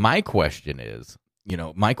my question is, with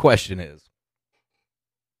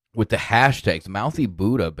the hashtags, Mouthy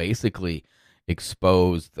Buddha basically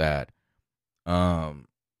exposed that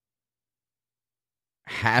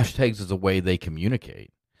hashtags is a way they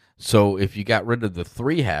communicate. So if you got rid of the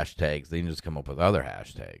 3 hashtags, they can just come up with other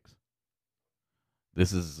hashtags.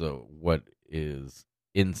 This is what is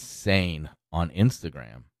insane on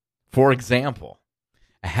Instagram. For example,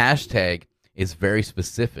 a hashtag is very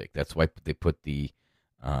specific. That's why they put the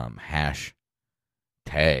hash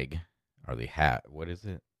tag or the what is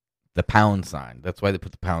it? The pound sign. That's why they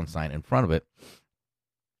put the pound sign in front of it.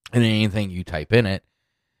 And anything you type in it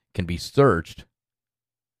can be searched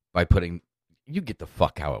by putting. You get the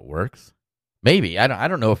fuck how it works. Maybe I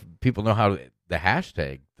don't know if people know how the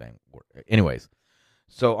hashtag thing works. Anyways.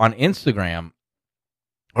 So on Instagram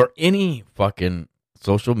or any fucking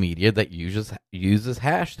social media that uses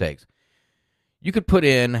hashtags, you could put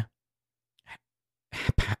in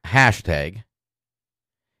hashtag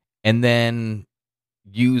and then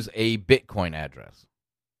use a Bitcoin address.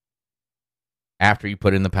 After you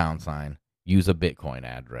put in the pound sign, use a Bitcoin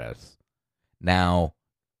address. Now,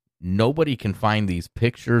 nobody can find these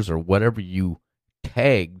pictures or whatever you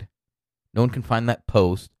tagged. No one can find that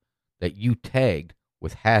post that you tagged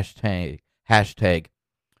with hashtag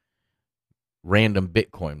random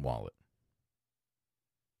Bitcoin wallet.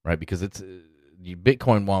 Right? Because it's the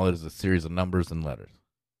Bitcoin wallet is a series of numbers and letters.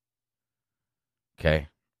 Okay?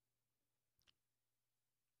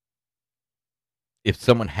 If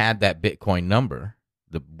someone had that Bitcoin number,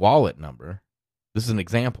 the wallet number, this is an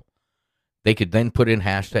example. They could then put in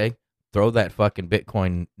hashtag, throw that fucking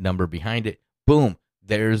Bitcoin number behind it. Boom.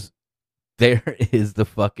 There is the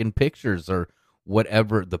fucking pictures or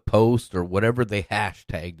whatever, the post or whatever they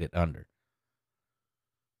hashtagged it under.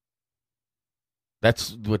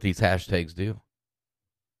 That's what these hashtags do.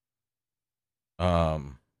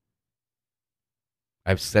 I've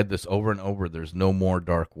said this over and over. There's no more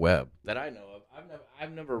dark web that I know of.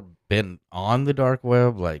 I've never been on the dark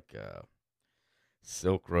web like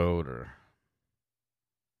Silk Road or.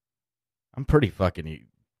 I'm pretty fucking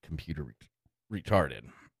computer retarded.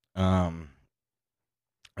 I'm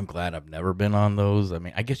glad I've never been on those. I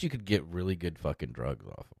mean, I guess you could get really good fucking drugs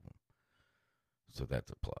off of them, so that's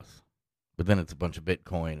a plus. But then it's a bunch of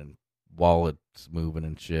Bitcoin and wallets moving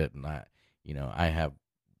and shit, and I have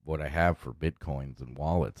what I have for Bitcoins and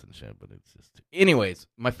wallets and shit, but it's just... Anyways,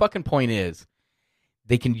 my fucking point is,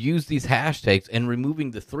 they can use these hashtags, and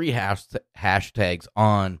removing the 3 hashtags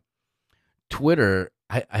on Twitter,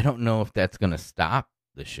 I don't know if that's going to stop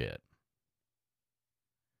the shit.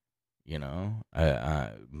 You know?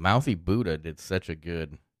 Mouthy Buddha did such a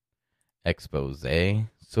good expose,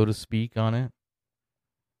 so to speak, on it.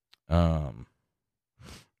 I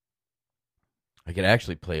could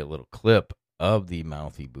actually play a little clip of the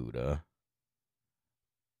Mouthy Buddha.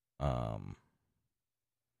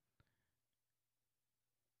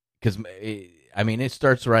 Because, I mean, it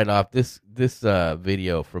starts right off, this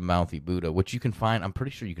video from Mouthy Buddha, which you can find, I'm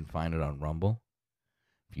pretty sure you can find it on Rumble,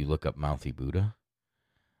 if you look up Mouthy Buddha.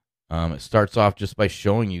 It starts off just by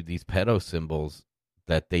showing you these pedo symbols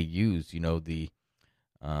that they use, the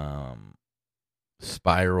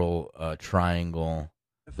spiral, triangle,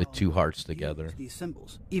 the 2 hearts together. These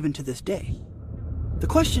symbols, even to this day. The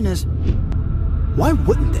question is, why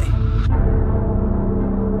wouldn't they?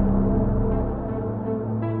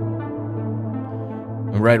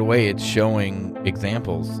 And right away, it's showing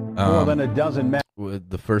examples. More than a dozen men.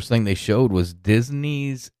 The first thing they showed was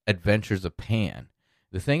Disney's Adventures of Pan.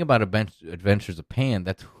 The thing about Adventures of Pan,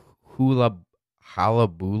 that's Hula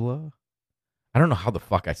Bula. I don't know how the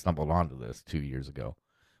fuck I stumbled onto this 2 years ago,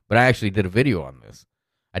 but I actually did a video on this.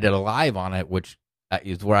 I did a live on it, which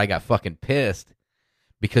is where I got fucking pissed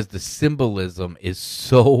because the symbolism is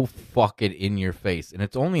so fucking in your face, and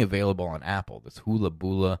it's only available on Apple. This Hula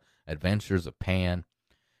Bula Adventures of Pan.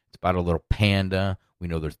 It's about a little panda. We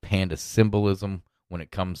know there's panda symbolism when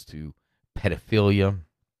it comes to pedophilia,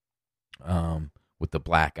 with the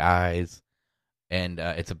black eyes, and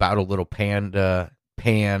it's about a little panda.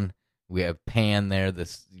 Pan. We have Pan there.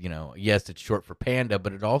 This, yes, it's short for panda,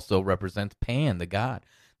 but it also represents Pan, the god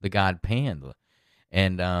Pan,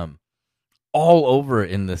 and all over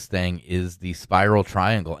in this thing is the spiral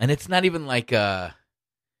triangle, and it's not even like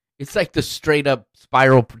it's like the straight up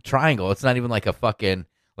spiral triangle. It's not even like a fucking,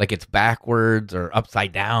 like it's backwards or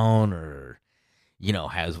upside down or,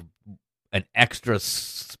 has an extra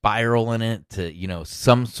spiral in it to,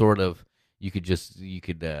 some sort of, you could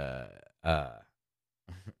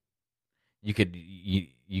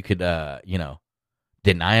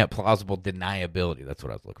deny it, plausible deniability. That's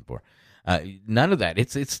what I was looking for. None of that.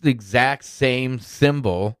 It's the exact same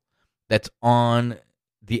symbol that's on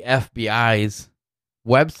the FBI's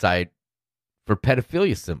website for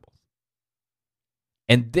pedophilia symbols.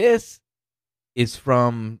 And this is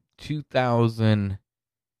from 2000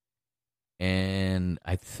 and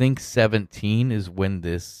I think 17 is when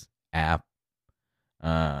this app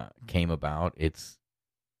came about. It's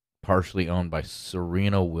partially owned by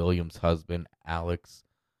Serena Williams' husband, Alexia.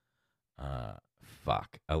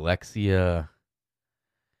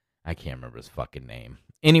 I can't remember his fucking name.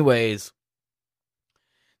 Anyways,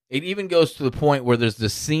 it even goes to the point where there's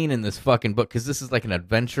this scene in this fucking book, because this is like an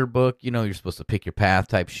adventure book. You're supposed to pick your path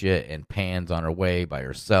type shit, and Pan's on her way by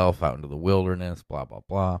herself out into the wilderness, blah, blah,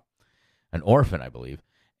 blah. An orphan, I believe.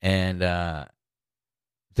 And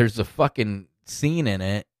there's a fucking scene in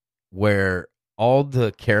it where all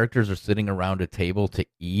the characters are sitting around a table to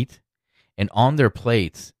eat, and on their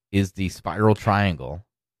plates is the spiral triangle.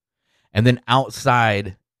 And then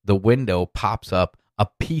outside the window pops up a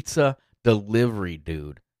pizza delivery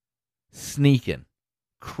dude sneaking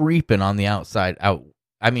creeping on the outside out.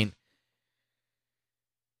 I mean,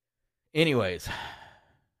 anyways,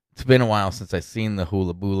 it's been a while since I've seen the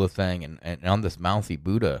Hula Bula thing, and on this Mouthy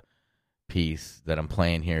Buddha piece that I'm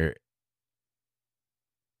playing here,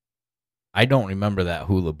 I don't remember that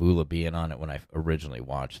Hula Bula being on it when I originally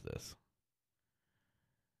watched this.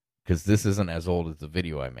 Because this isn't as old as the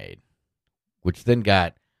video I made. Which then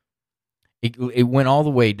got... It went all the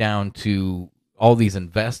way down to all these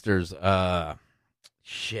investors. Who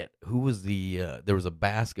was the... there was a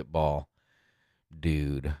basketball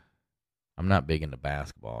dude. I'm not big into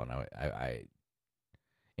basketball. And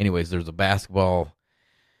anyways, there's a basketball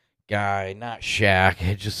guy, not Shaq.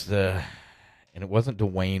 It just... and it wasn't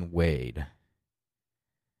Dwayne Wade.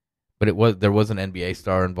 But there was an NBA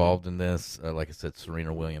star involved in this. Like I said,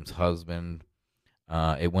 Serena Williams' husband.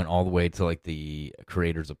 It went all the way to like the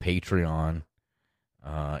creators of Patreon.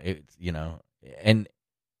 It'd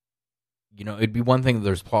be one thing that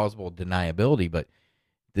there's plausible deniability, but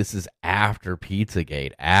this is after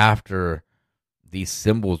Pizzagate, after these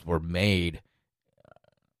symbols were made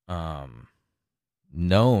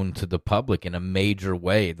known to the public in a major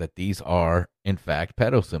way that these are, in fact,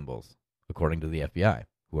 pedo symbols, according to the FBI,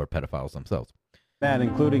 who are pedophiles themselves. Men,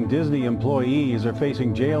 including Disney employees, are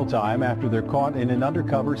facing jail time after they're caught in an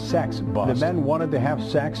undercover sex bust. The men wanted to have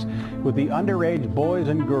sex with the underage boys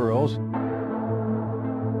and girls.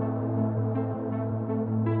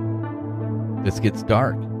 This gets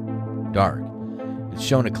dark. It's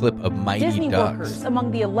showing a clip of Mighty Disney Ducks. Workers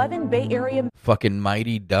among the 11 Bay Area... Fucking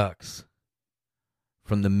Mighty Ducks.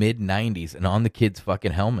 From the mid-90s, and on the kid's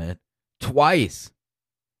fucking helmet, twice,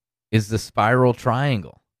 is the spiral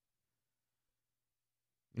triangle.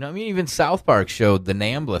 You know what I mean? Even South Park showed the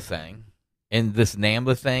NAMBLA thing. And this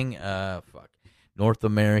NAMBLA thing, North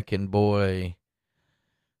American Boy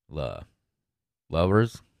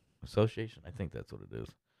Lovers Association? I think that's what it is.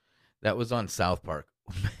 That was on South Park.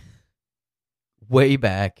 Way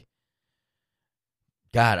back.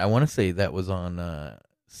 God, I want to say that was on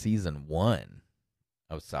season 1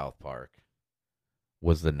 of South Park.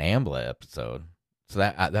 Was the NAMBLA episode. So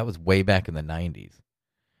that was way back in the 90s.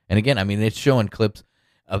 And again, I mean, it's showing clips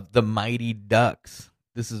of the Mighty Ducks.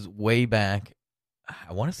 This is way back,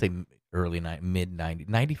 I want to say mid-90s,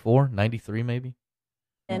 94, 93 maybe?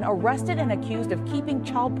 And arrested and accused of keeping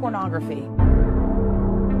child pornography.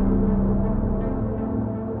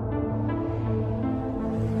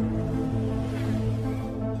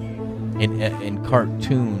 In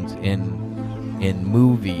cartoons, in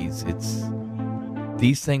movies,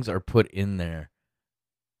 these things are put in there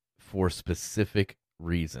for specific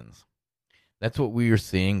reasons. That's what we were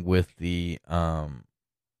seeing with the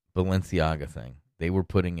Balenciaga thing. They were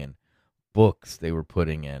putting in books. They were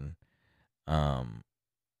putting in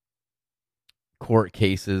court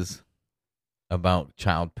cases about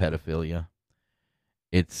child pedophilia.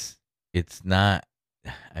 It's not...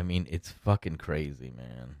 I mean, it's fucking crazy,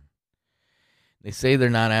 man. They say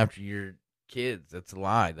they're not after your kids. That's a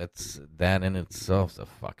lie. That in itself's a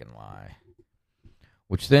fucking lie.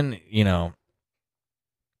 Which then, you know...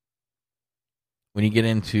 When you get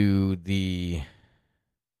into the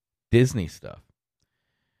Disney stuff,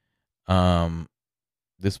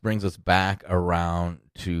 this brings us back around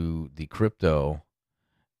to the crypto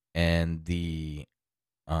and the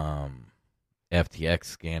FTX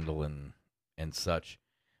scandal and such,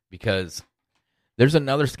 because there's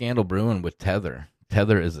another scandal brewing with Tether.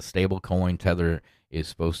 Tether is a stable coin. Tether is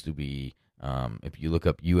supposed to be, if you look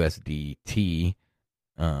up USDT,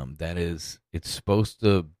 it's supposed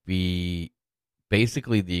to be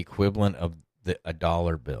basically the equivalent of a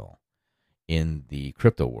dollar bill in the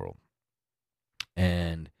crypto world.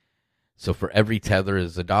 And so for every tether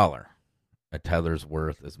is a dollar. A tether's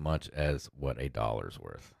worth as much as what a dollar's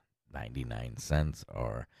worth. 99 cents,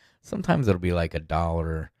 or sometimes it'll be like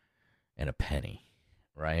 $1 and a penny,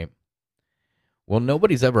 right? Well,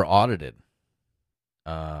 nobody's ever audited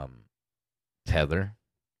Tether.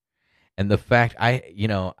 And the fact,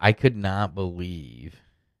 I could not believe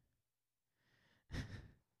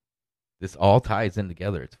this all ties in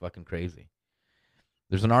together. It's fucking crazy.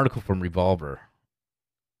 There's an article from Revolver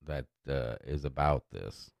that is about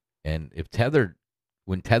this. And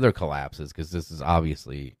when Tether collapses, because this is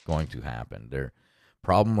obviously going to happen, their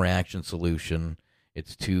problem, reaction, solution,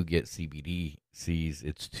 it's to get CBDCs,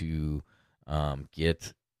 it's to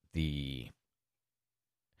get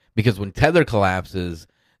because when Tether collapses,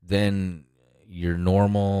 then your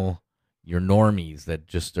normies that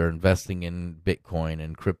just are investing in Bitcoin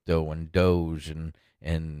and crypto and Doge and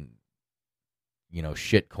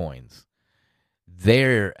shit coins,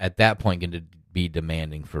 they're at that point going to be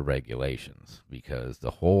demanding for regulations because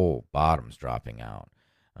the whole bottom's dropping out.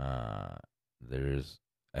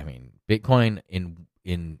 Bitcoin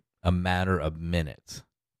in a matter of minutes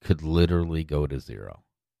could literally go to zero.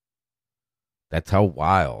 That's how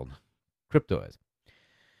wild crypto is.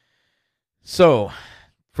 So,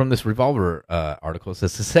 from this Revolver article, it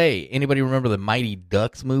says, to say, anybody remember the Mighty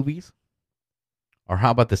Ducks movies? Or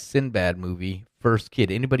how about the Sinbad movie, First Kid?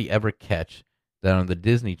 Anybody ever catch that on the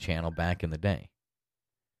Disney Channel back in the day?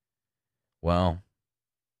 Well,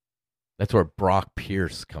 that's where Brock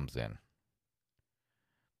Pierce comes in.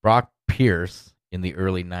 Brock Pierce, in the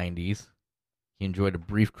early 90s, he enjoyed a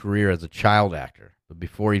brief career as a child actor. But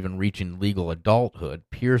before even reaching legal adulthood,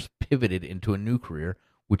 Pierce pivoted into a new career,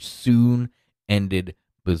 which soon ended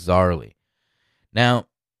bizarrely. Now,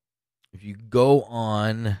 if you go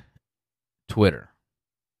on Twitter,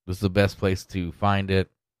 this is the best place to find it.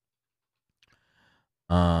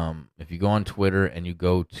 If you go on Twitter and you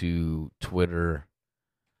go to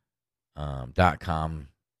twitter.com/an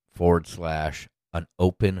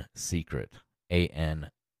open secret, ANOPENSECRET.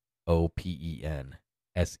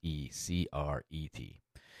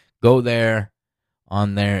 Go there.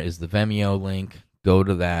 On there is the Vimeo link. Go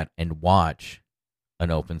to that and watch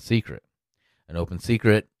An Open Secret. An Open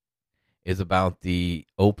Secret is about the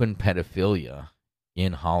open pedophilia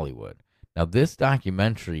in Hollywood. Now, this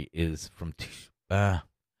documentary is from, I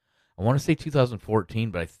want to say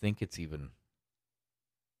 2014, but I think it's even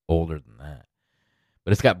older than that.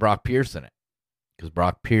 But it's got Brock Pierce in it. Because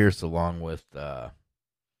Brock Pierce, along with, now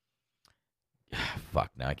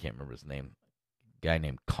I can't remember his name. A guy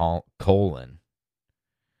named Colin.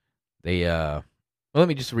 They, let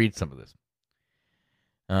me just read some of this.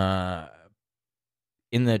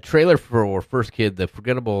 In the trailer for First Kid, the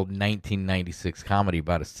forgettable 1996 comedy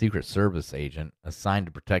about a Secret Service agent assigned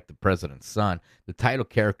to protect the president's son, the title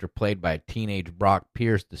character, played by a teenage Brock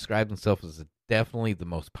Pierce, describes himself as definitely the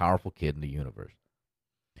most powerful kid in the universe.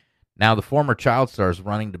 Now, the former child star is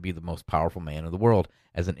running to be the most powerful man in the world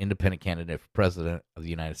as an independent candidate for president of the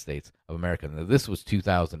United States of America. Now, this was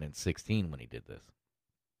 2016 when he did this.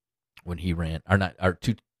 When he ran,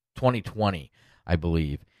 2020, I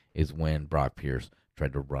believe, is when Brock Pierce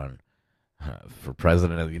tried to run for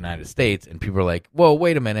president of the United States. And people are like, whoa,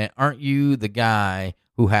 wait a minute. Aren't you the guy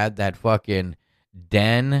who had that fucking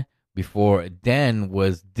Den before? Den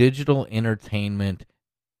was Digital Entertainment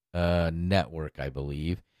Network, I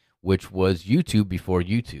believe, which was YouTube before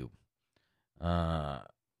YouTube.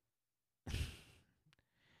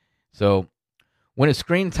 So when his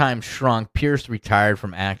screen time shrunk, Pierce retired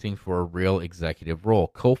from acting for a real executive role,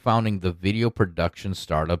 co-founding the video production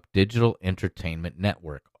startup Digital Entertainment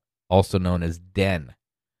Network, also known as DEN,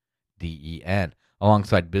 D-E-N,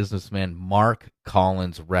 alongside businessman Mark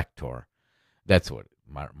Collins Rector. That's what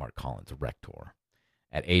Mark Collins Rector.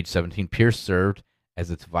 At age 17, Pierce served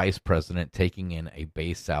as its vice president, taking in a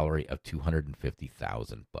base salary of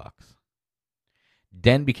 $250,000.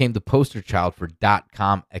 Den became the poster child for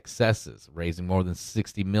dot-com excesses, raising more than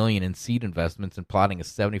 $60 million in seed investments and plotting a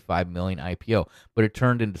 $75 million IPO. But it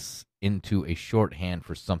turned into a shorthand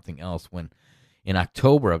for something else when, in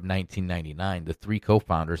October of 1999, the three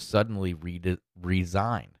co-founders suddenly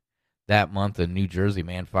resigned. That month, a New Jersey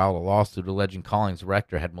man filed a lawsuit alleging Collins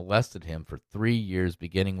Rector had molested him for 3 years,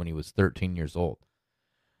 beginning when he was 13 years old.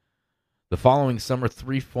 The following summer,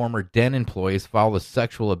 3 former Den employees filed a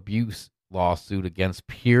sexual abuse lawsuit against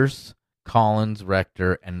Pierce, Collins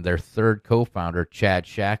Rector, and their third co-founder, Chad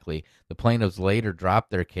Shackley. The plaintiffs later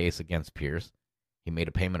dropped their case against Pierce. He made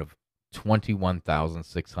a payment of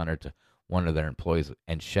 $21,600 to one of their employees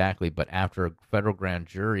and Shackley, but after a federal grand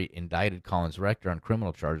jury indicted Collins Rector on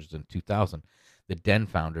criminal charges in 2000, the Den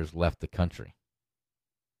founders left the country.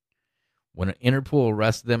 When Interpol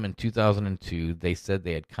arrested them in 2002, they said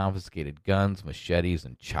they had confiscated guns, machetes,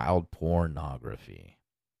 and child pornography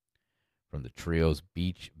from the trio's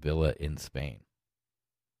beach villa in Spain.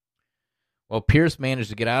 Well, Pierce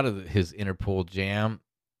managed to get out of his Interpol jam,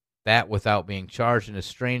 that without being charged, and his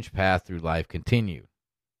strange path through life continued.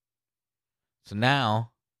 So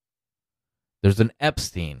now, there's an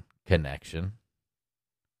Epstein connection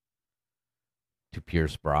to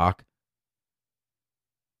Pierce Brock.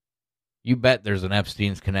 You bet there's an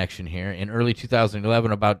Epstein's connection here. In early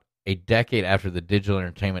 2011, about a decade after the Digital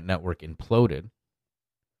Entertainment Network imploded,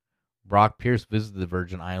 Brock Pierce visited the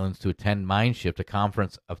Virgin Islands to attend Mindshift, a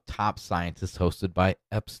conference of top scientists hosted by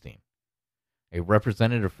Epstein. A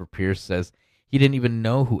representative for Pierce says he didn't even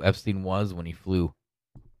know who Epstein was when he flew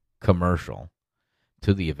commercial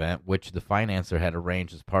to the event, which the financier had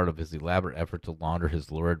arranged as part of his elaborate effort to launder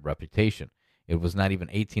his lurid reputation. It was not even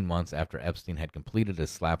 18 months after Epstein had completed a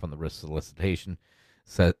slap-on-the-wrist solicitation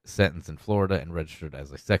sentence in Florida and registered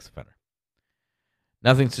as a sex offender.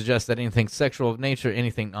 Nothing suggests that anything sexual of nature,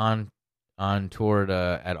 anything untoward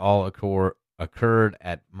at all occurred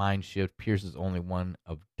at Mindshift. Pierce is only one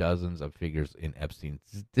of dozens of figures in Epstein's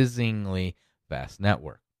dizzyingly vast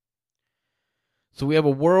network. So we have a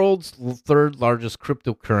world's third largest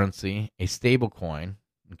cryptocurrency, a stablecoin,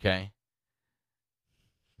 okay,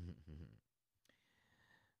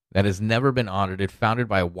 that has never been audited, founded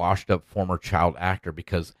by a washed-up former child actor,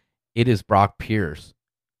 because it is Brock Pierce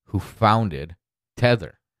who founded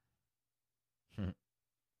Tether.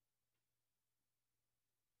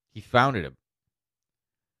 He founded him.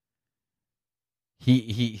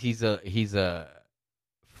 He's a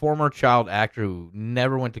former child actor who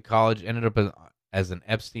never went to college, ended up as an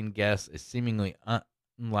Epstein guest, a seemingly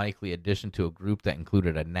unlikely addition to a group that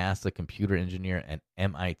included a NASA computer engineer, an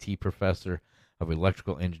MIT professor of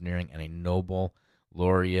electrical engineering, and a Nobel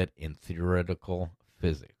laureate in theoretical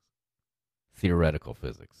physics.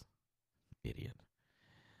 Idiot.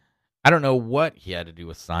 I don't know what he had to do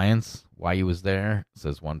with science, why he was there,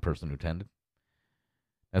 says one person who attended.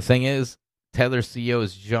 The thing is, Tether CEO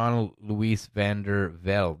is Jean-Louis van der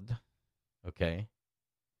Velde. Okay.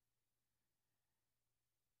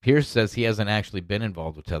 Pierce says he hasn't actually been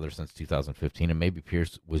involved with Tether since 2015, and maybe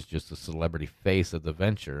Pierce was just a celebrity face of the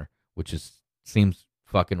venture, which seems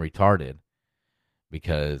fucking retarded.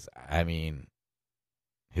 Because, I mean,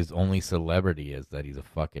 his only celebrity is that he's a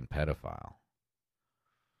fucking pedophile.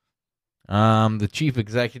 The chief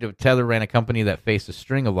executive of Tether ran a company that faced a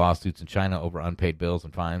string of lawsuits in China over unpaid bills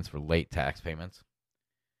and fines for late tax payments.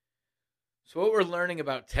 So what we're learning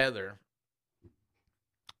about Tether's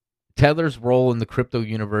role in the crypto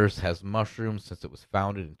universe has mushroomed since it was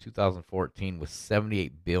founded in 2014, with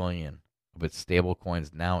 78 billion of its stable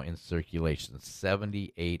coins now in circulation.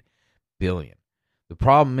 78 billion. The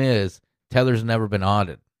problem is Tether's never been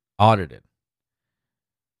audited.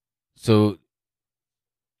 So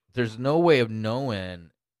there's no way of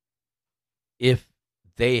knowing if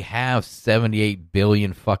they have 78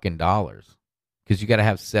 billion fucking dollars, because you got to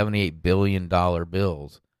have 78 billion dollar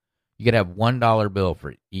bills. You got to have $1 bill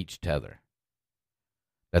for each Tether.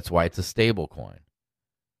 That's why it's a stable coin.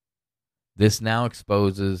 This now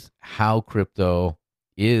exposes how crypto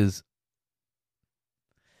is.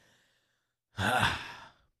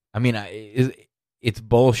 I mean, it's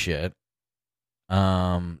bullshit.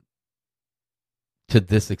 To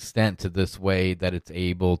this extent, to this way that it's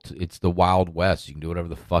able to, it's the Wild West. You can do whatever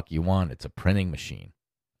the fuck you want. It's a printing machine.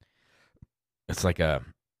 It's like a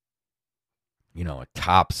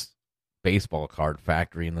Topps baseball card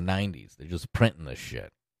factory in the 90s. They're just printing this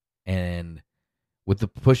shit. And with the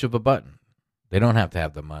push of a button, they don't have to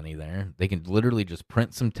have the money there. They can literally just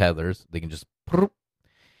print some tethers. They can just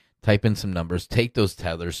type in some numbers, take those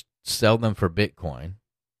tethers, sell them for Bitcoin,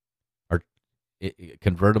 or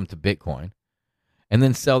convert them to Bitcoin, and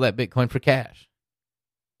then sell that Bitcoin for cash.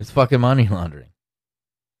 It's fucking money laundering.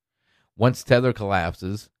 Once Tether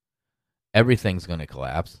collapses, everything's going to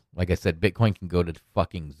collapse. Like I said, Bitcoin can go to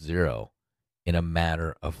fucking zero in a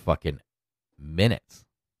matter of fucking minutes.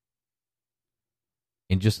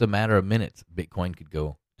 In just a matter of minutes, Bitcoin could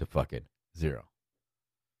go to fucking zero.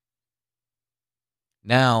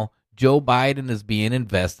 Now, Joe Biden is being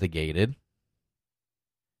investigated.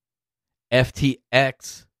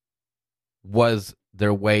 FTX was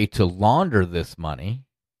their way to launder this money.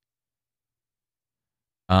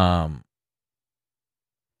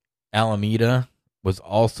 Alameda was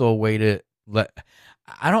also a way to let.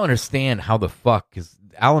 I don't understand how the fuck, because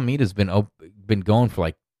Alameda's been going for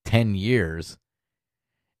like 10 years,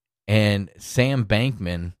 and Sam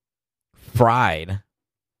Bankman-Fried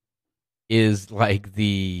is like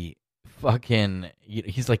the fucking.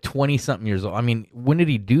 He's like 20-something years old. I mean, when did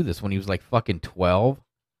he do this? When he was like fucking 12?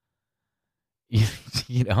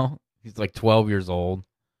 You know, he's like 12 years old.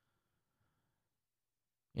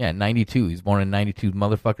 Yeah, 92. He's born in 92.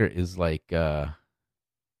 Motherfucker is like 30.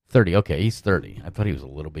 Okay, he's 30. I thought he was a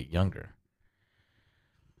little bit younger.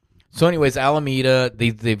 So anyways, Alameda,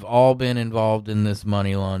 they've all been involved in this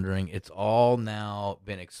money laundering. It's all now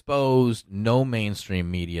been exposed. No mainstream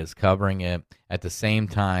media is covering it. At the same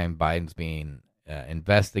time, Biden's being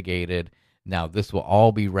investigated. Now, this will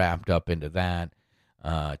all be wrapped up into that.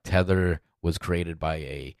 Tether was created by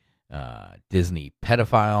a Disney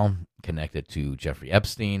pedophile connected to Jeffrey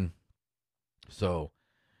Epstein. So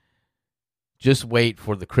just wait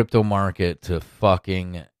for the crypto market to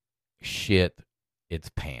fucking shit its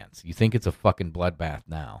pants. You think it's a fucking bloodbath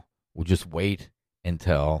now. We'll just wait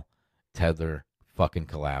until Tether fucking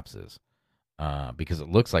collapses. Because it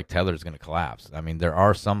looks like Tether's going to collapse. I mean, there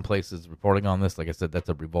are some places reporting on this. Like I said, that's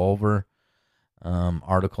a Revolver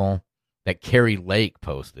article. that Carrie Lake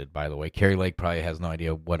posted, by the way. Carrie Lake probably has no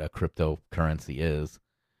idea what a cryptocurrency is.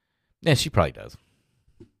 Yeah, she probably does.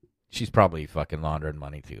 She's probably fucking laundering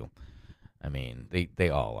money too. I mean, they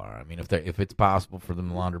all are. I mean, if it's possible for them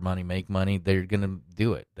to launder money, make money, they're gonna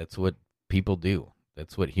do it. That's what people do.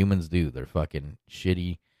 That's what humans do. They're fucking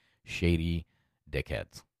shitty, shady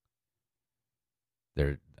dickheads.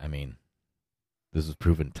 I mean, this is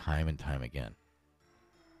proven time and time again.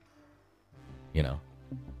 You know.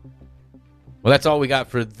 Well, that's all we got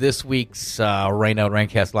for this week's Rain Out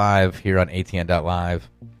Rantcast Live here on ATN.Live.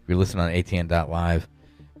 If you're listening on ATN.Live,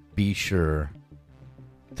 be sure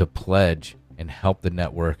to pledge and help the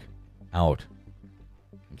network out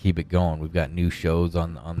and keep it going. We've got new shows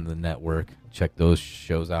on the network. Check those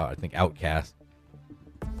shows out. I think Outcast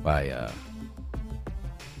by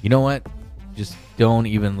you know what? Just don't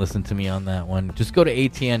even listen to me on that one. Just go to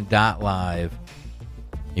ATN.Live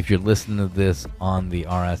if you're listening to this on the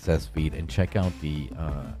RSS feed and check out the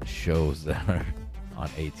shows that are on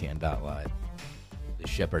ATN.Live. The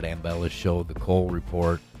Shepard Ambella Show, the Cole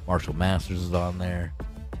Report, Marshall Masters is on there.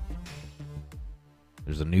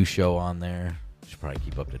 There's a new show on there. Should probably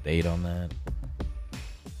keep up to date on that.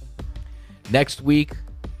 Next week,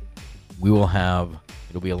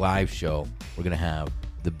 it'll be a live show. We're going to have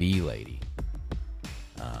the Bee Lady.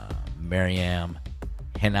 Mariam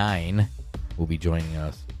Henine will be joining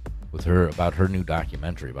us with her about her new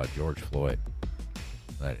documentary about George Floyd.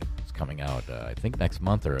 That is coming out, I think, next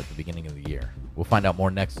month or at the beginning of the year. We'll find out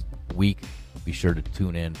more next week. Be sure to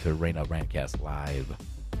tune in to Rain Out Rantcast Live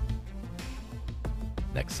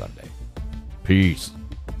next Sunday. Peace.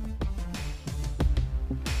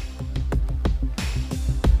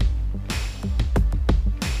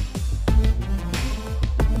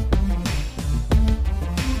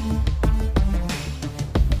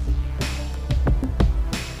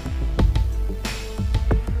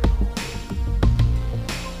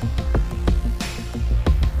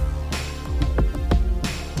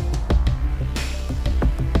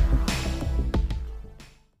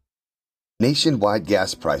 Nationwide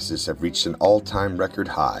gas prices have reached an all-time record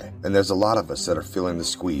high, and there's a lot of us that are feeling the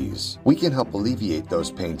squeeze. We can help alleviate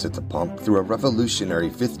those pains at the pump through a revolutionary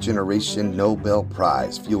 5th-generation Nobel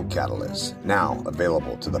Prize fuel catalyst, now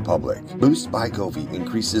available to the public. Boost by Govee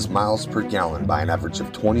increases miles per gallon by an average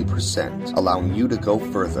of 20%, allowing you to go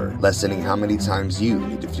further, lessening how many times you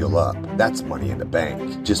need to fuel up. That's money in the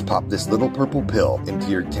bank. Just pop this little purple pill into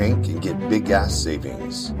your tank and get big gas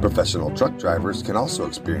savings. Professional truck drivers can also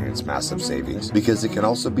experience massive savings because it can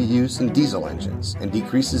also be used in diesel engines and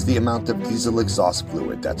decreases the amount of diesel exhaust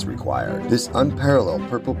fluid that's required. This unparalleled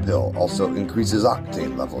purple pill also increases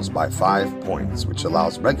octane levels by 5 points, which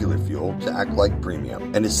allows regular fuel to act like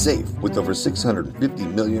premium, and is safe with over 650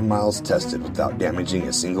 million miles tested without damaging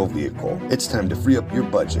a single vehicle. It's time to free up your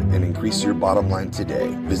budget and increase your bottom line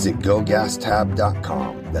today. Visit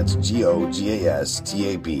GoGasTab.com. That's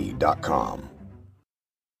GoGasTab.com.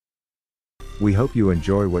 We hope you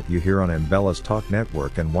enjoy what you hear on Ambella's Talk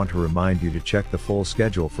Network and want to remind you to check the full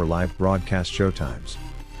schedule for live broadcast showtimes.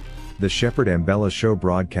 The Shepard Ambella Show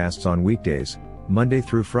broadcasts on weekdays, Monday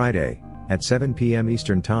through Friday, at 7 p.m.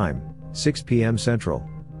 Eastern Time, 6 p.m. Central.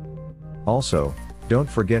 Also, don't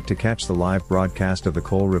forget to catch the live broadcast of the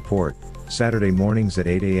Cole Report, Saturday mornings at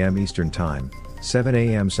 8 a.m. Eastern Time, 7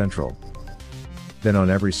 a.m. Central. Then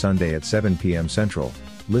on every Sunday at 7 p.m. Central,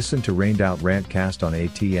 listen to Rained Out Rantcast on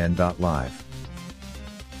ATN.Live.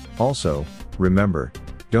 Also, remember,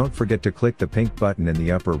 don't forget to click the pink button in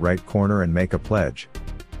the upper right corner and make a pledge.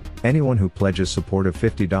 Anyone who pledges support of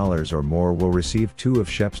 $50 or more will receive 2 of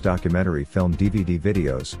Shep's documentary film DVD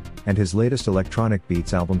videos, and his latest electronic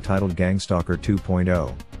beats album titled Gangstalker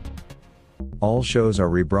 2.0. All shows are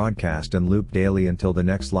rebroadcast and looped daily until the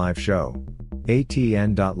next live show.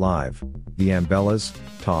 ATN.Live, the Ambella's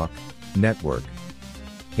Talk Network.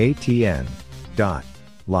 ATN.Live.